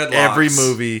fucking in dreadlocks. every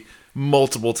movie.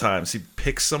 Multiple times, he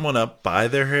picks someone up by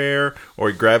their hair, or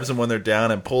he grabs them when they're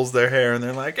down and pulls their hair, and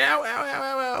they're like, "Ow, ow, ow,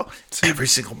 ow, ow!" Every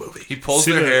single movie. he pulls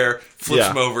See their the- hair, flips Yeah.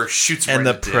 them over, shoots them And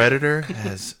right the in dick. Predator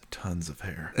has tons of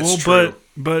hair. That's Well, true.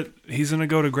 but he's gonna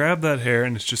go to grab that hair,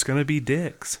 and it's just gonna be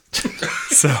dicks.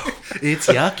 So It's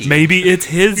yucky. maybe it's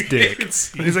his dick.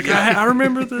 He's like, I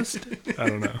remember this. I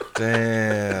don't know.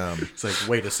 Damn. It's like,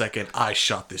 wait a second, I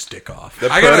shot this dick off.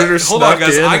 The I gotta- Predator hold on, snuck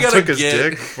guys, in I and gotta took his get-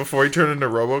 dick before he turned into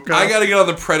RoboCop. I gotta get on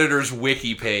the Predator's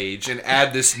wiki page and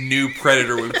add this new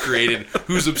Predator we've created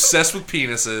who's obsessed with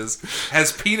penises,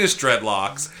 has penis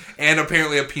dreadlocks, and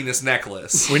apparently a penis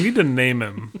necklace. We need to name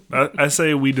him. I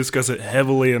say we discuss it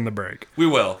heavily in the break. We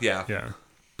will, yeah. Yeah.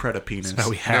 Predapenis. Now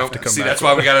we have Nope. to come See, back. that's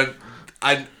why we gotta.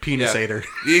 Penisator.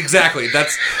 Yeah. Exactly.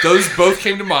 Those both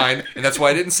came to mind, and that's why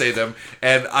I didn't say them.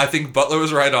 And I think Butler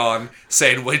was right on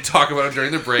saying we'd talk about it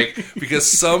during the break because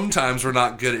sometimes we're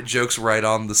not good at jokes right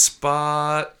on the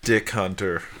spot. Dick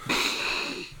Hunter.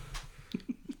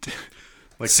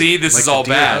 Like See, this is the all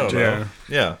deer bad. hunter. Yeah.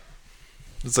 Yeah.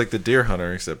 It's like the deer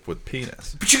hunter except with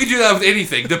penis. But you can do that with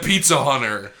anything. The Pizza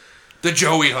Hunter, the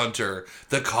Joey Hunter,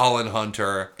 the Colin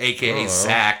Hunter, aka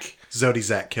Zach.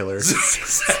 Zodiac killer.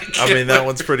 I mean, that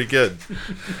one's pretty good.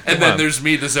 And then there's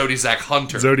me, the Zodiac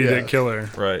Hunter. Zodiac Killer.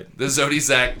 Right. The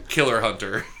Zodiac Killer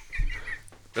Hunter.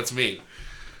 That's me.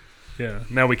 Yeah.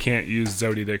 Now we can't use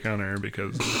Zodiac Hunter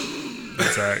because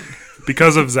of Zach.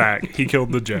 Because of Zach, he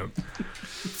killed the joke.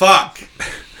 Fuck.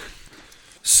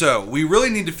 So we really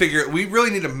need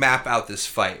to map out this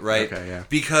fight, right? Okay, yeah.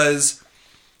 Because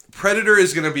Predator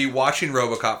is going to be watching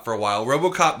RoboCop for a while.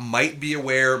 RoboCop might be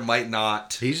aware, might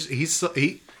not.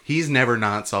 He's never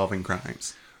not solving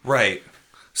crimes. Right.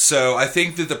 So I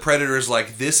think that the Predator is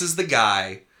like, this is the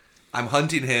guy. I'm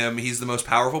hunting him. He's the most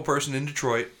powerful person in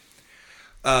Detroit.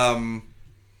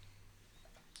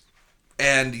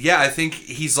 And yeah, I think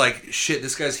he's like, shit,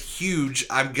 this guy's huge.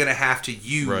 I'm going to have to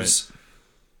use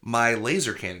my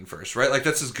laser cannon first, right? Like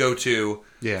that's his go-to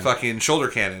Yeah. fucking shoulder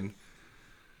cannon.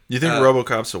 You think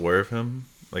RoboCop's aware of him?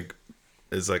 Like,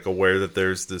 is like aware that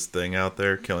there's this thing out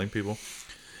there killing people.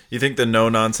 You think the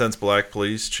no-nonsense black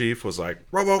police chief was like,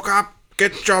 RoboCop,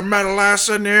 get your metal ass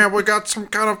in here. We got some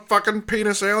kind of fucking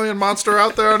penis alien monster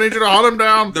out there. I need you to hunt him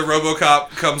down. The RoboCop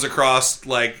comes across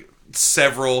like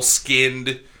several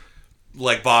skinned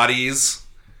like bodies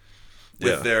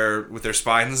with their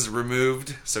spines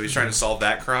removed. So he's trying to solve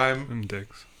that crime. And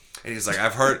dicks. And he's like,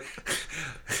 I've heard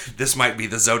this might be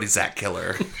the Zodiac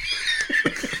killer.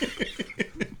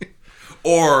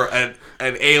 Or an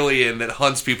alien that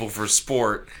hunts people for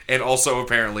sport and also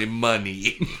apparently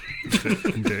money.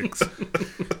 And dicks.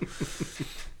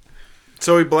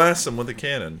 So he blasts him with a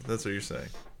cannon. That's what you're saying.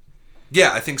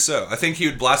 Yeah, I think so. I think he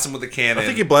would blast him with a cannon. I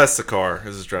think he blasts the car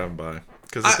as it's driving by.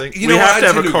 Because I think you we know have what? to I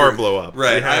have a tend car agree. blow up.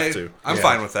 Right. We have to. I'm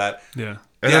fine with that. Yeah. And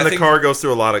Yeah, then I the think- car goes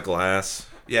through a lot of glass.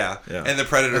 Yeah. Yeah. And the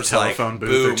Predator's A like, telephone booth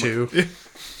boom. or two.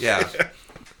 Yeah.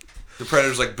 The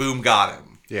Predator's like, boom, got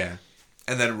him. Yeah.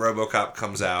 And then RoboCop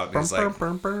comes out and he's like,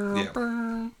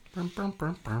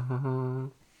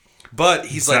 but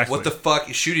he's like, Exactly. what the fuck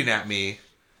is shooting at me?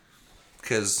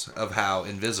 Because of how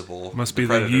invisible Must be the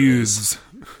Predator is. youths.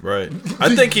 Right.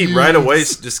 I think he right away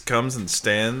just comes and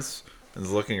stands and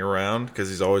is looking around because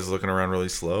he's always looking around really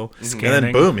slow. And then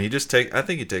Scanning. boom, I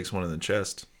think he takes one in the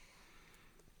chest.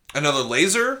 Another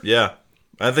laser? Yeah.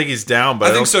 I think he's down, but I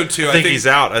I think don't- so, too. I I think think- he's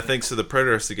out. I think so. The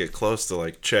Predator has to get close to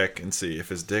like check and see if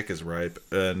his dick is ripe.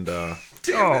 And Oh,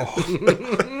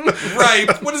 Right.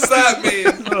 What does that mean?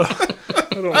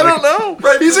 I don't know.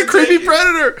 Right, He's a but creepy take it.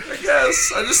 predator. I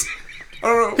guess. I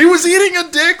don't know. He was eating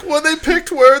a dick when they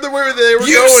picked where they were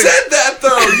You going. said that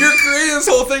though. You're creating this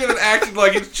whole thing and then acting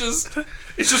like it's just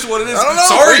what it is. I don't know.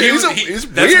 Sorry, He's he's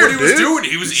weird, that's what he was dude. doing.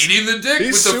 He was eating the dick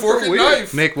He's with the super fork and weird.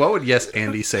 knife. Nick, what would Yes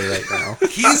Andy say right now?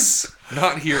 He's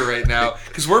not here right now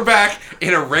because we're back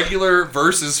in a regular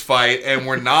versus fight and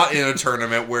we're not in a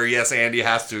tournament where yes, Andy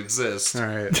has to exist. All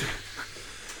right.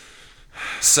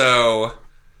 So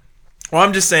Well,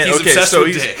 I'm just saying. he's okay, obsessed so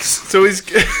with he's dicks. so he's.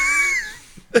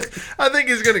 I think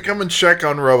he's gonna come and check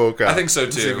on RoboCop. I think so,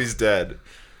 and see too. if he's dead.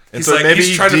 And He's so like maybe he's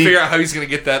he trying to figure out how he's going to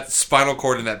get that spinal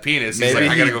cord in that penis. He's maybe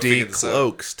like, I got to go he figure this out.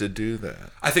 decloaks to do that.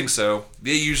 I think so.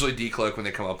 They usually decloak when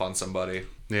they come up on somebody.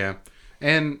 Yeah.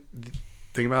 And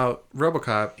thing about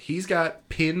RoboCop, he's got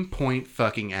pinpoint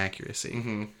fucking accuracy.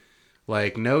 Mm-hmm.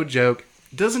 Like, no joke.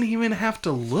 Doesn't even have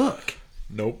to look.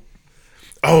 Nope.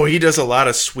 Oh, he does a lot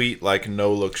of sweet like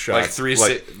no look shots. Like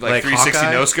 360 like 360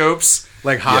 Hawkeye? no scopes.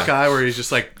 Like Hawkeye, where he's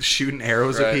just like shooting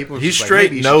arrows at Right. people. It's He's just like, straight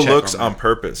maybe you no should check looks on on that.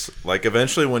 purpose. Like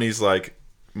eventually when he's like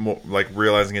like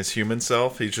realizing his human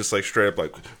self, he's just like straight up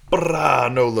like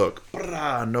brah, no look,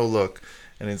 brah, no look.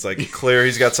 And it's like clear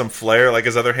he's got some flair, like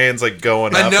his other hand's like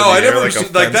going up. I know. in the I air never like a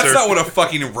understood. Like that's fencer. not what a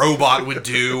fucking robot would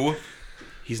do.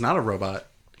 He's not a robot.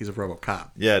 He's a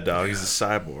RoboCop. Yeah, dog, he's a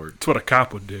cyborg. that's what a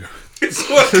cop would do. It's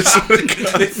what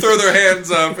they throw their hands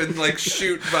up and like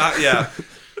shoot. Yeah.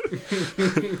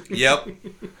 Yep.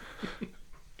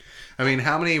 I mean,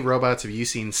 how many robots have you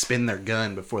seen spin their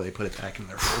gun before they put it back in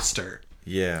their holster?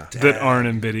 Yeah. That aren't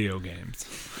in video games.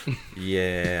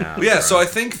 Yeah. But yeah. So I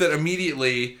think that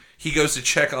immediately he goes to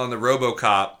check on the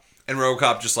RoboCop, and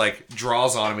RoboCop just like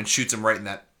draws on him and shoots him right in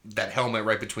that helmet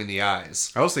right between the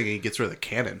eyes. I was thinking he gets rid of the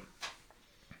cannon.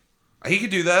 He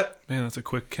could do that. Man, that's a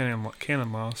quick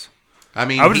cannon loss. I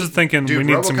mean, I was just thinking we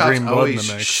need some RoboCop's green blood in the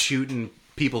always mix. shooting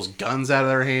people's guns out of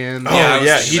their hands. Oh, I was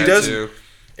yeah, thinking he that does- too.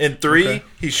 In 3,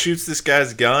 he shoots this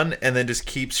guy's gun and then just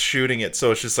keeps shooting it, so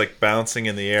it's just like bouncing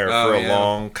in the air Oh, for a yeah.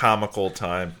 long comical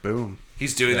time. Boom.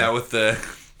 He's doing that with the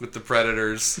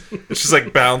Predators. It's just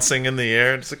like bouncing in the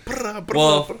air. It's like brah, brah,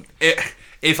 Well, brah.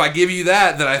 if I give you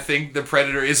that, then I think the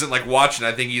Predator isn't like watching.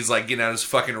 I think he's like getting out his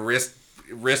fucking wrist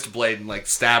blade and like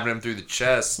stabbing him through the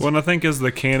chest. Well, and I think as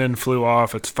the cannon flew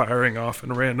off, it's firing off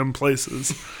in random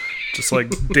places. Just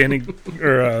like Danny,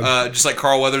 or Just like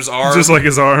Carl Weathers' arm. just like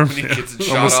his arm. when he gets it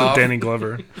shot almost off. a Danny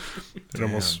Glover. It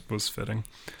almost was fitting.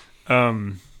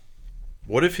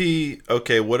 What if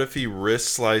he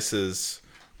wrist slices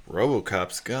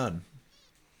RoboCop's gun?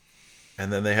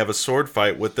 And then they have a sword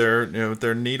fight with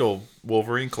their needle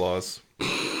Wolverine claws.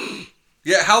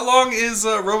 Yeah, how long is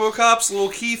RoboCop's little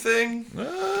key thing?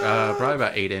 Probably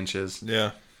about 8 inches.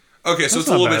 Yeah. Okay, so That's it's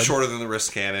a not little bit bad. shorter than the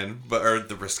wrist cannon, or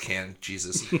the wrist cannon.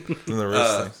 Jesus, And the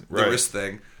wrist thing. the Right. wrist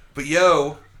thing. But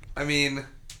yo, I mean,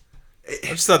 I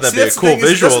just thought that'd see, be a that's the cool thing, is it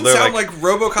visual. doesn't They're sound like, like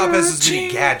RoboCop has as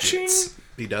many gadgets.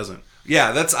 He doesn't.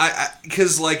 Yeah, that's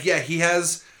because like he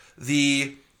has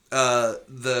the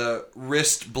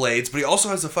wrist blades, but he also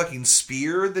has a fucking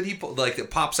spear that that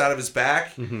pops out of his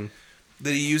back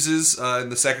that he uses in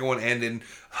the second one and in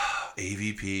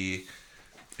AVP.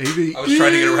 I was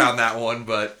trying to get around that one,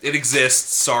 but it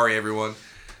exists. Sorry, everyone.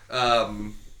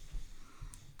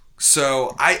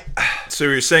 So So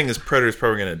you're saying this predator's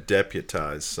probably going to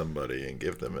deputize somebody and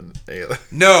give them an alien?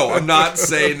 no, I'm not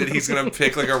saying that he's gonna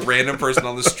pick like a random person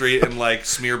on the street and like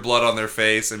smear blood on their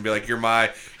face and be like, "You're my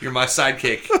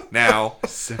sidekick now."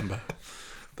 Simba.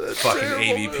 Fucking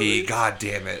AVP, god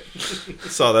damn it.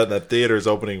 Saw that in that theater's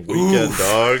opening weekend,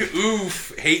 dog.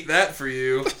 Oof, hate that for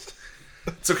you.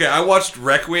 It's okay. I watched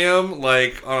Requiem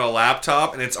like on a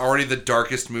laptop, and it's already the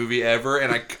darkest movie ever.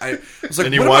 And I was like,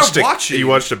 And you what watched am I watching? you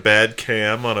watched a bad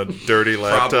cam on a dirty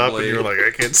laptop, Probably. and you were like, I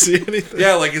can't see anything.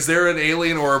 Yeah, like, is there an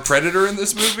alien or a predator in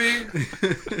this movie?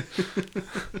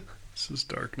 This is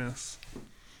darkness.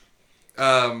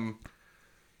 Yeah,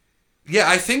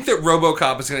 I think that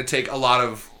RoboCop is going to take a lot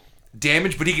of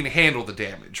damage, but he can handle the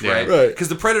damage, right? right. Because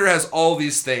the Predator has all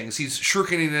these things. He's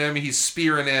shurikening him, he's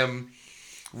spearing him,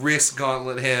 wrist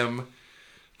gauntlet him.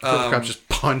 I'm just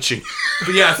punching.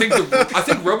 But yeah, I think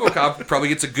RoboCop probably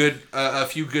gets a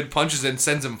few good punches and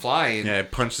sends him flying. Yeah,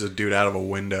 it punches a dude out of a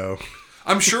window.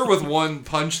 I'm sure with one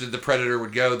punch that the Predator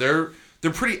would go, they're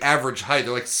pretty average height.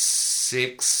 They're like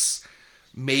 6,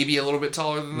 maybe a little bit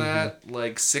taller than that,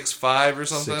 like 6'5" or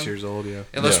something. 6 years old, yeah.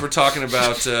 Unless Yeah. we're talking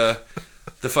about the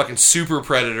fucking super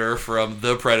predator from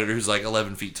The Predator, who's like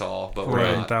 11 feet tall, but we're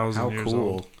not. 1,000 How years cool.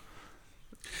 old.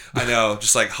 I know,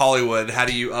 just like Hollywood, how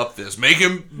do you up this? Make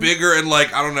him bigger and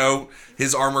like, I don't know,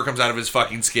 his armor comes out of his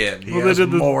fucking skin. He Well, they has did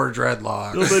the- more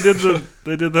dreadlocks. Well,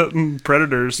 they did that in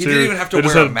Predators He too. didn't even have to They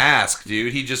just wear a had- mask,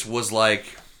 dude. He just was like,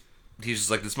 he's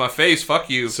just like, this is my face, fuck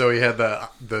you. So he had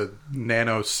the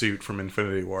nano suit from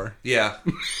Infinity War. Yeah.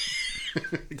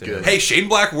 Good. Hey, Shane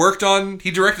Black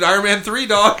he directed Iron Man 3,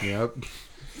 dog. Yep.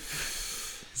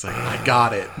 It's like, I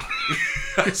got it.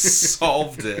 I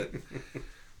solved it.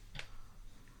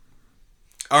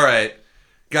 All right.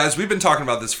 Guys, we've been talking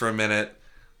about this for a minute.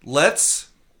 Let's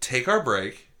take our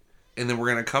break, and then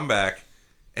we're going to come back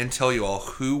and tell you all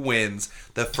who wins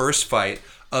the first fight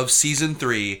of Season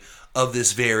 3 of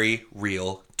this very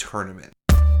real tournament.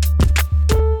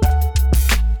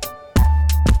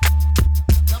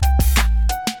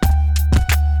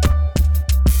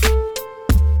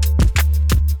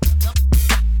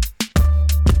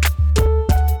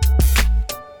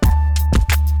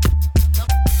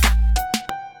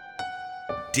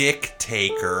 Dick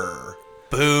Taker.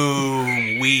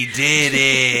 Boom. We did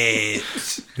it.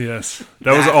 Yes,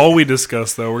 that was all we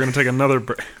discussed. Though we're gonna take another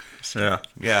break. Yeah.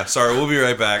 Yeah, sorry. We'll be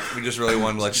right back. We just really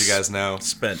wanted to let you guys know.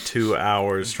 Spent 2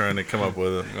 hours trying to come up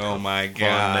with a Oh my fun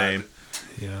god. name.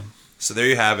 Yeah, So there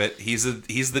you have it. He's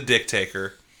the Dick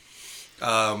Taker.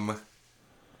 Now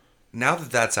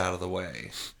that that's out of the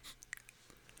way,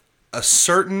 a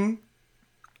certain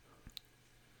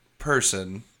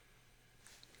person,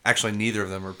 actually neither of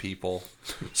them are people,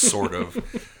 sort of.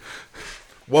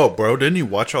 Whoa, bro! Didn't you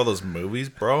watch all those movies,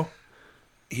 bro?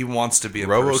 He wants to be a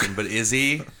person, but is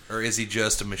he? Or is he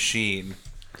just a machine?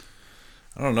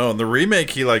 I don't know. In the remake,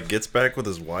 he like gets back with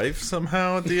his wife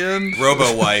somehow at the end.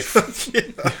 Robo wife.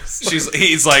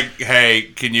 He's like,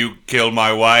 hey, can you kill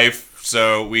my wife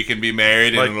so we can be married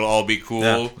and Like- it'll all be cool?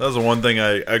 Yeah, that was the one thing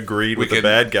I agreed with We the can-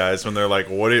 bad guys when they're like,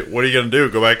 "What are you gonna do?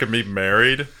 Go back and be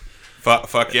married?"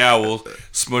 Fuck yeah, we'll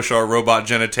smush our robot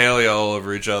genitalia all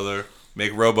over each other.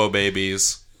 Make robo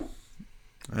babies.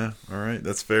 Yeah, all right,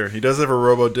 that's fair. He does have a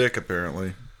robo dick,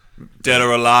 apparently. Dead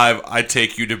or alive, I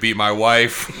take you to be my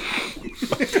wife.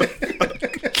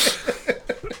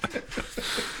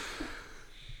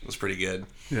 That's pretty good.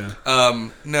 yeah.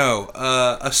 No,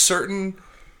 a certain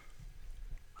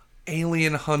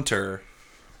alien hunter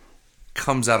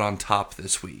comes out on top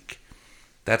this week.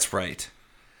 That's right.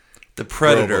 The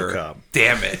Predator. RoboCop.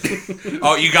 Damn it.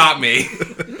 Oh, you got me.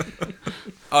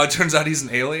 Oh, it turns out he's an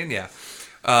alien? Yeah.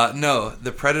 No,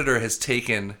 the Predator has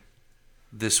taken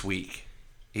this week.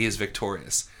 He is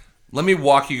victorious. Let me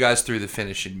walk you guys through the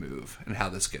finishing move and how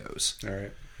this goes. All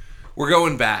right. We're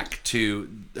going back to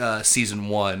Season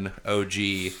 1 OG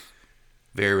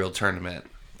Very Real Tournament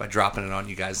by dropping it on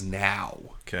you guys now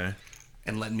Okay.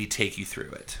 and letting me take you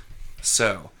through it.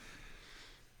 So,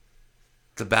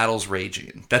 the battle's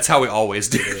raging. That's how we always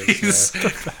do these.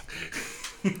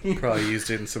 Probably used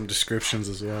it in some descriptions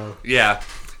as well. Yeah.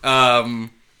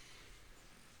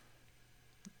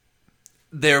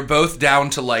 They're both down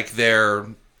to like their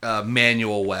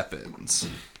manual weapons.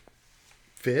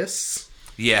 Fists?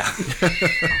 Yeah.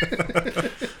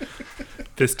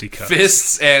 Fisticuffs.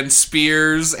 Fists and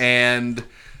spears and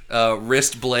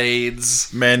wrist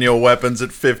blades. Manual weapons at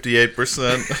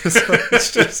 58%.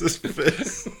 It's just his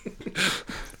fist.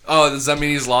 Oh, does that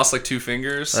mean he's lost like 2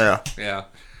 fingers? Yeah.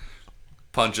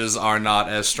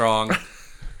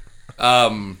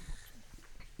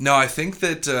 No, I think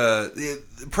that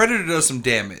Predator does some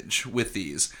damage with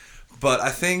these, but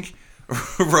I think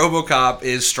RoboCop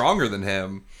is stronger than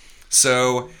him,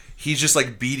 so he's just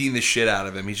like beating the shit out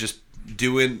of him. He's just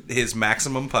doing his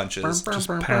maximum punches, Just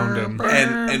pound him.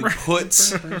 and puts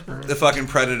the fucking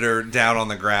Predator down on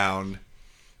the ground.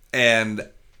 And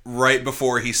right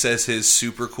before he says his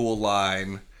super cool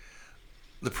line,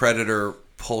 the Predator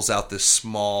pulls out this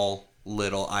small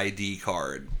little ID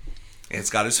card, and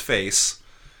it's got his face.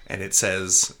 And it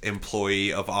says,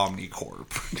 employee of Omnicorp.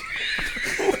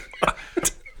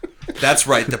 That's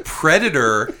right. The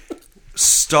Predator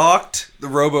stalked the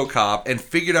RoboCop and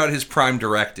figured out his prime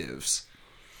directives.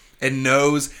 And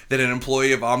knows that an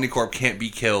employee of Omnicorp can't be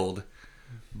killed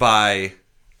by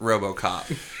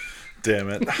RoboCop. Damn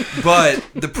it. But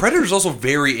the Predator's also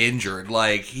very injured.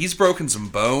 Like, he's broken some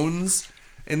bones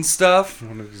and stuff.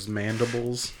 One of his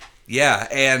mandibles. Yeah,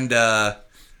 and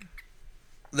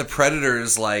the Predator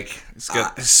is like...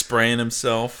 He's spraying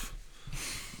himself.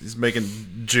 He's making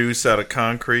juice out of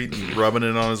concrete and rubbing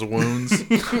it on his wounds.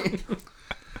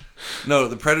 No,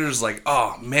 the Predator's like,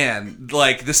 oh, man,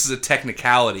 like, this is a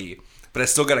technicality, but I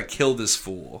still gotta kill this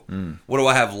fool. What do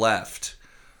I have left?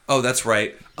 Oh, that's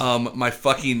right. My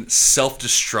fucking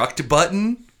self-destruct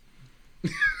button?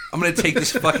 I'm gonna take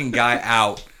this fucking guy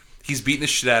out. He's beating the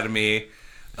shit out of me.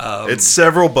 It's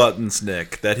several buttons,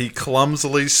 Nick, that he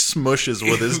clumsily smushes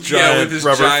with his giant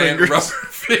rubber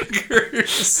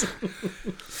fingers.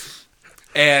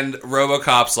 And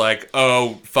RoboCop's like,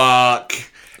 oh, fuck.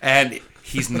 And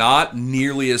he's not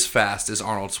nearly as fast as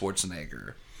Arnold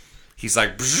Schwarzenegger. He's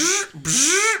like...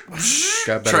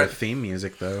 Got better theme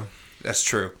music, though. That's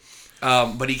true.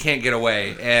 But he can't get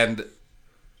away. And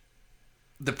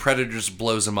the Predator just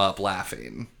blows him up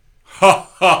laughing. Ha,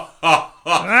 ha, ha,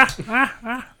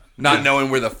 ha. Not knowing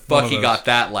where the fuck he got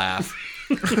that laugh.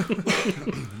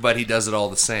 But he does it all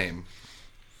the same.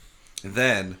 And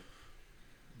then,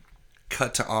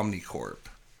 cut to Omnicorp.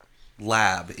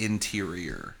 Lab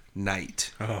interior.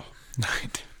 Night. Oh,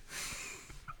 night.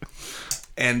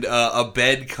 And a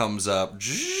bed comes up.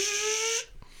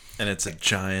 And it's a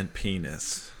giant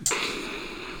penis.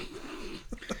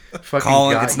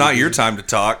 Colin, it's not your time to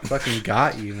talk. Fucking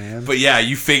got you, man. But yeah,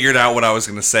 you figured out what I was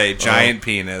going to say. Giant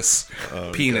penis.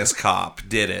 Penis cop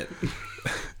did it.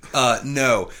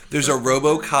 No, there's a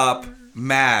RoboCop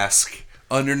mask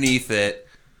underneath it.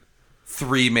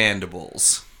 3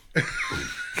 mandibles.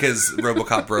 Because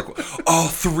RoboCop broke. Oh,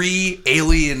 3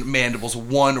 alien mandibles,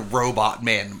 1 robot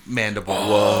mandible.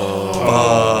 Whoa.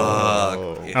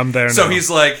 Fuck. I'm there now. So he's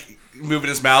like moving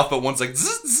his mouth, but one's like...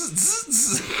 zzz, zzz,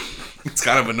 zzz, zzz. It's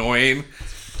kind of annoying.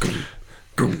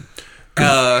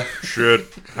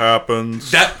 Shit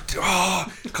happens.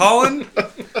 Colin,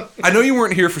 I know you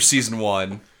weren't here for season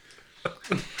 1,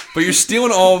 but you're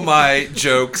stealing all of my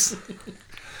jokes,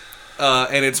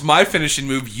 and it's my finishing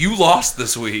move. You lost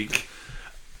this week.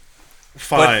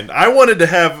 Fine. I wanted to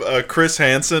have a Chris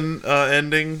Hansen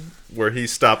ending where he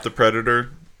stopped the Predator,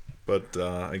 but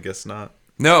I guess not.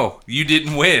 No, you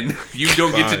didn't win. You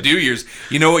don't get to Fine. do yours.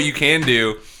 You know what you can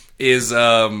do is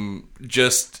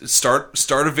just start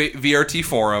a VRT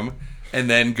forum and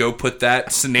then go put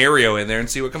that scenario in there and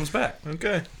see what comes back.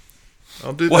 Okay.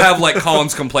 I'll do We'll that. have like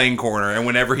Colin's complain corner, and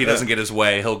whenever he doesn't get his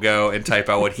way, he'll go and type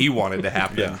out what he wanted to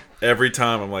happen. Yeah. Every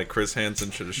time I'm like, Chris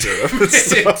Hansen should have showed up and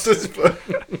stopped this.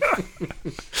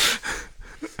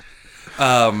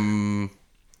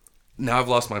 Now I've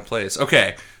lost my place.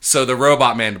 Okay, so the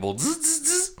robot mandible,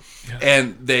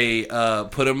 and they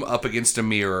put him up against a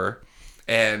mirror,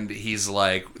 and he's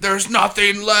like, "There's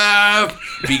nothing left,"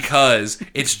 because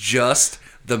it's just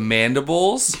the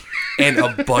mandibles and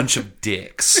a bunch of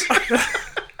dicks.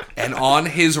 And on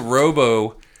his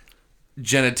robo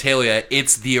genitalia,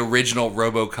 it's the original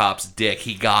RoboCop's dick.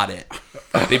 He got it.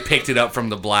 They picked it up from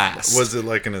the blast. Was it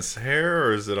like in his hair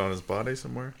or is it on his body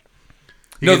somewhere?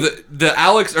 No,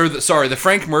 the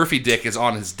Frank Murphy dick is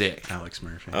on his dick. Alex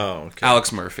Murphy. Oh, okay.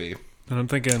 Alex Murphy. And I'm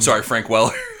thinking, Sorry, Frank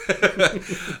Weller.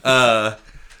 But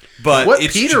What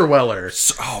it's Peter Weller?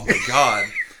 Oh my god.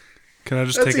 can I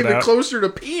just That's take it even out? closer to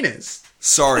penis.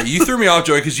 Sorry, you threw me off,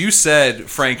 Joey, because you said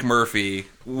Frank Murphy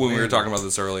when we were talking about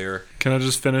this earlier. Can I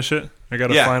just finish it? I got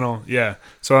a Yeah. final. Yeah.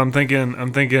 So I'm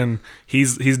thinking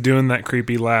he's doing that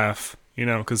creepy laugh,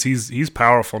 because he's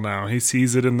powerful now. He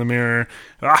sees it in the mirror.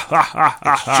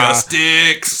 Just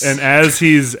dicks. And as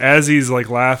he's like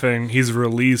laughing, he's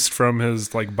released from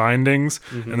his like bindings,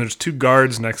 and there's 2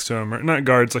 guards next to him, or not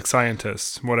guards, like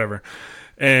scientists, whatever.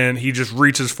 And he just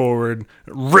reaches forward,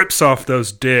 rips off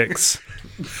those dicks,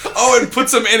 and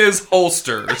puts them in his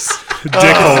holsters. dick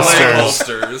Leg holsters,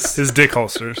 holsters. his dick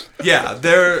holsters. Yeah,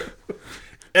 they're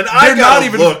And I They're got not a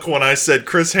even- look when I said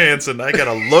Chris Hansen. I got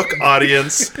a look,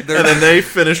 audience, and then they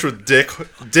finished with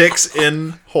dicks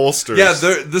in holsters. Yeah,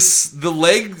 the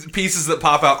leg pieces that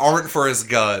pop out aren't for his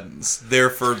guns. They're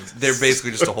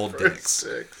basically just to hold dicks.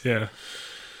 Yeah.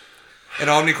 And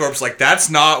Omnicorp's like, that's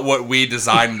not what we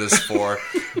designed this for.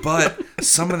 But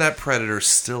some of that Predator's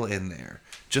still in there,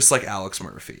 just like Alex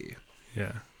Murphy.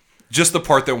 Yeah. Just the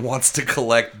part that wants to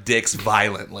collect dicks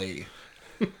violently.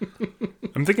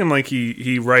 I'm thinking like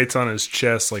he writes on his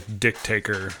chest like Dick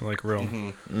Taker, like real.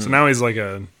 So now he's like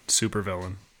a super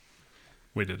villain.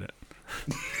 We did it.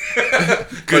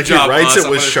 Good Like job, he writes Us. it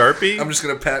with Sharpie. I'm just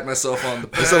gonna pat myself on the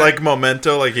back. Is it like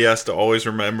Memento? Like he has to always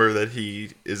remember that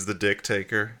he is the dick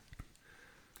taker.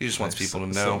 He just wants people to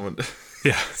know. Someone-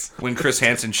 Yeah. When Chris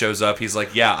Hansen shows up, he's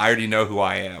like, "Yeah, I already know who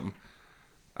I am.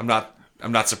 I'm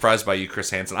not surprised by you, Chris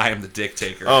Hansen. I am the dick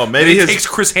taker." Oh, maybe And he his- takes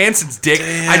Chris Hansen's dick.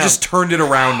 I just turned it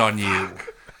around on you.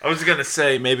 I was gonna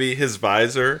say maybe his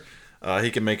visor, he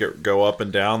can make it go up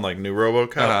and down like new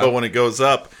RoboCop. Uh-huh. But when it goes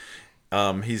up,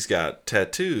 he's got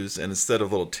tattoos, and instead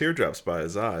of little teardrops by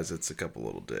his eyes, it's a couple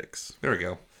little dicks. There we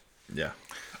go. Yeah,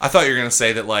 I thought you were gonna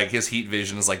say that like his heat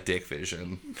vision is like dick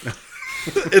vision.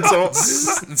 it's all.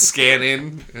 It's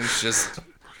scanning. It's just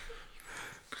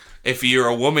if you're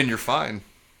a woman, you're fine.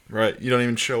 Right, you don't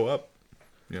even show up.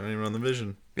 You don't even run the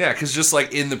vision. Yeah, because just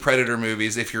like in the Predator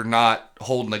movies, if you're not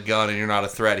holding a gun and you're not a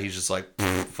threat, he's just like,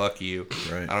 "Fuck you."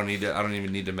 Right. I don't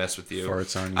even need to mess with you.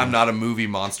 Farts on you. I'm not a movie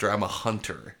monster. I'm a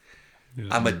hunter.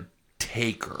 I'm a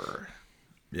taker.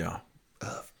 Yeah.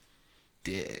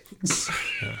 Dicks.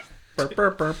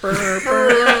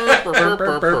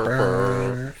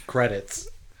 Credits.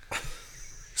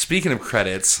 Speaking of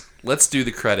credits, let's do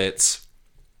the credits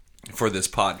for this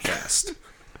podcast.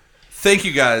 Thank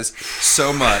you guys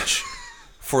so much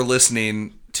for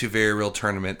listening to Very Real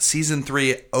Tournament Season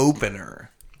 3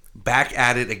 opener. Back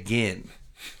at it again.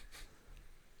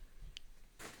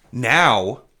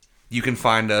 Now, you can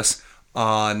find us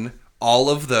on all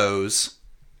of those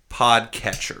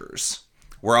podcatchers.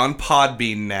 We're on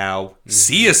Podbean now.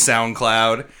 See us,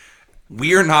 SoundCloud.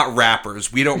 We are not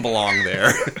rappers. We don't belong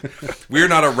there. We're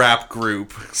not a rap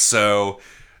group. So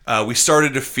we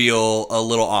started to feel a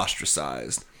little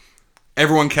ostracized.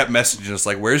 Everyone kept messaging us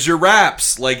like, where's your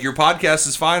raps? Like, your podcast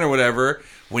is fine or whatever.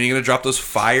 When are you going to drop those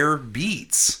fire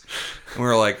beats? And we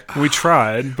were like, We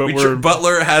tried, but we're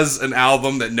Butler has an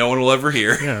album that no one will ever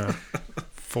hear. yeah,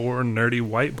 4 nerdy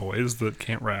white boys that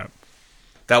can't rap.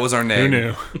 That was our Who name.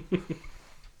 knew?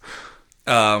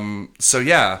 So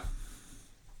yeah,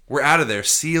 we're out of there.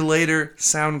 See you later,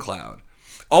 SoundCloud.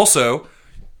 Also,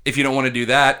 if you don't want to do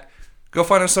that, go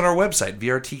find us on our website,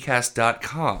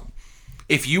 vrtcast.com.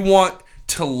 If you want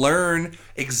to learn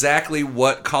exactly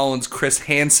what Colin's Chris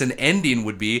Hansen ending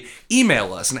would be,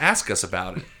 email us and ask us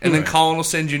about it. And then Colin will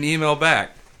send you an email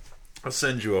back. I'll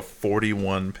send you a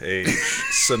 41-page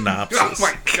synopsis Oh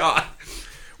my God.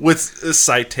 with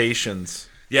citations.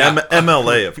 Yeah.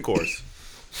 MLA, of course.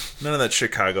 None of that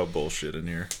Chicago bullshit in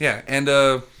here. Yeah, and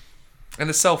a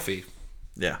selfie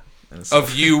Yeah. And it's-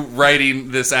 of you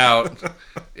writing this out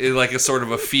in like a sort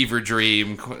of a fever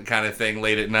dream kind of thing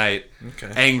late at night,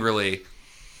 Okay. angrily.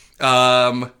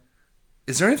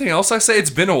 Is there anything else I say? It's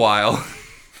been a while.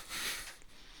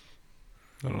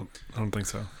 I don't think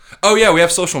so. Oh yeah, we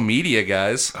have social media,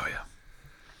 guys. Oh yeah.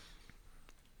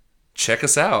 Check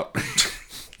us out.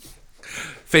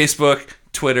 Facebook,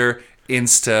 Twitter,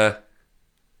 Insta.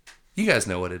 You guys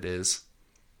know what it is.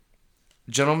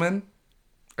 Gentlemen,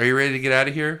 are you ready to get out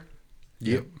of here?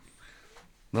 Yep.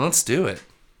 Then let's do it.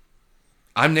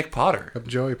 I'm Nick Potter. I'm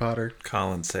Joey Potter.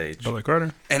 Colin Sage. Butler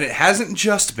Carter. And it hasn't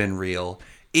just been real,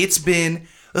 it's been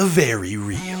very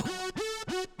real.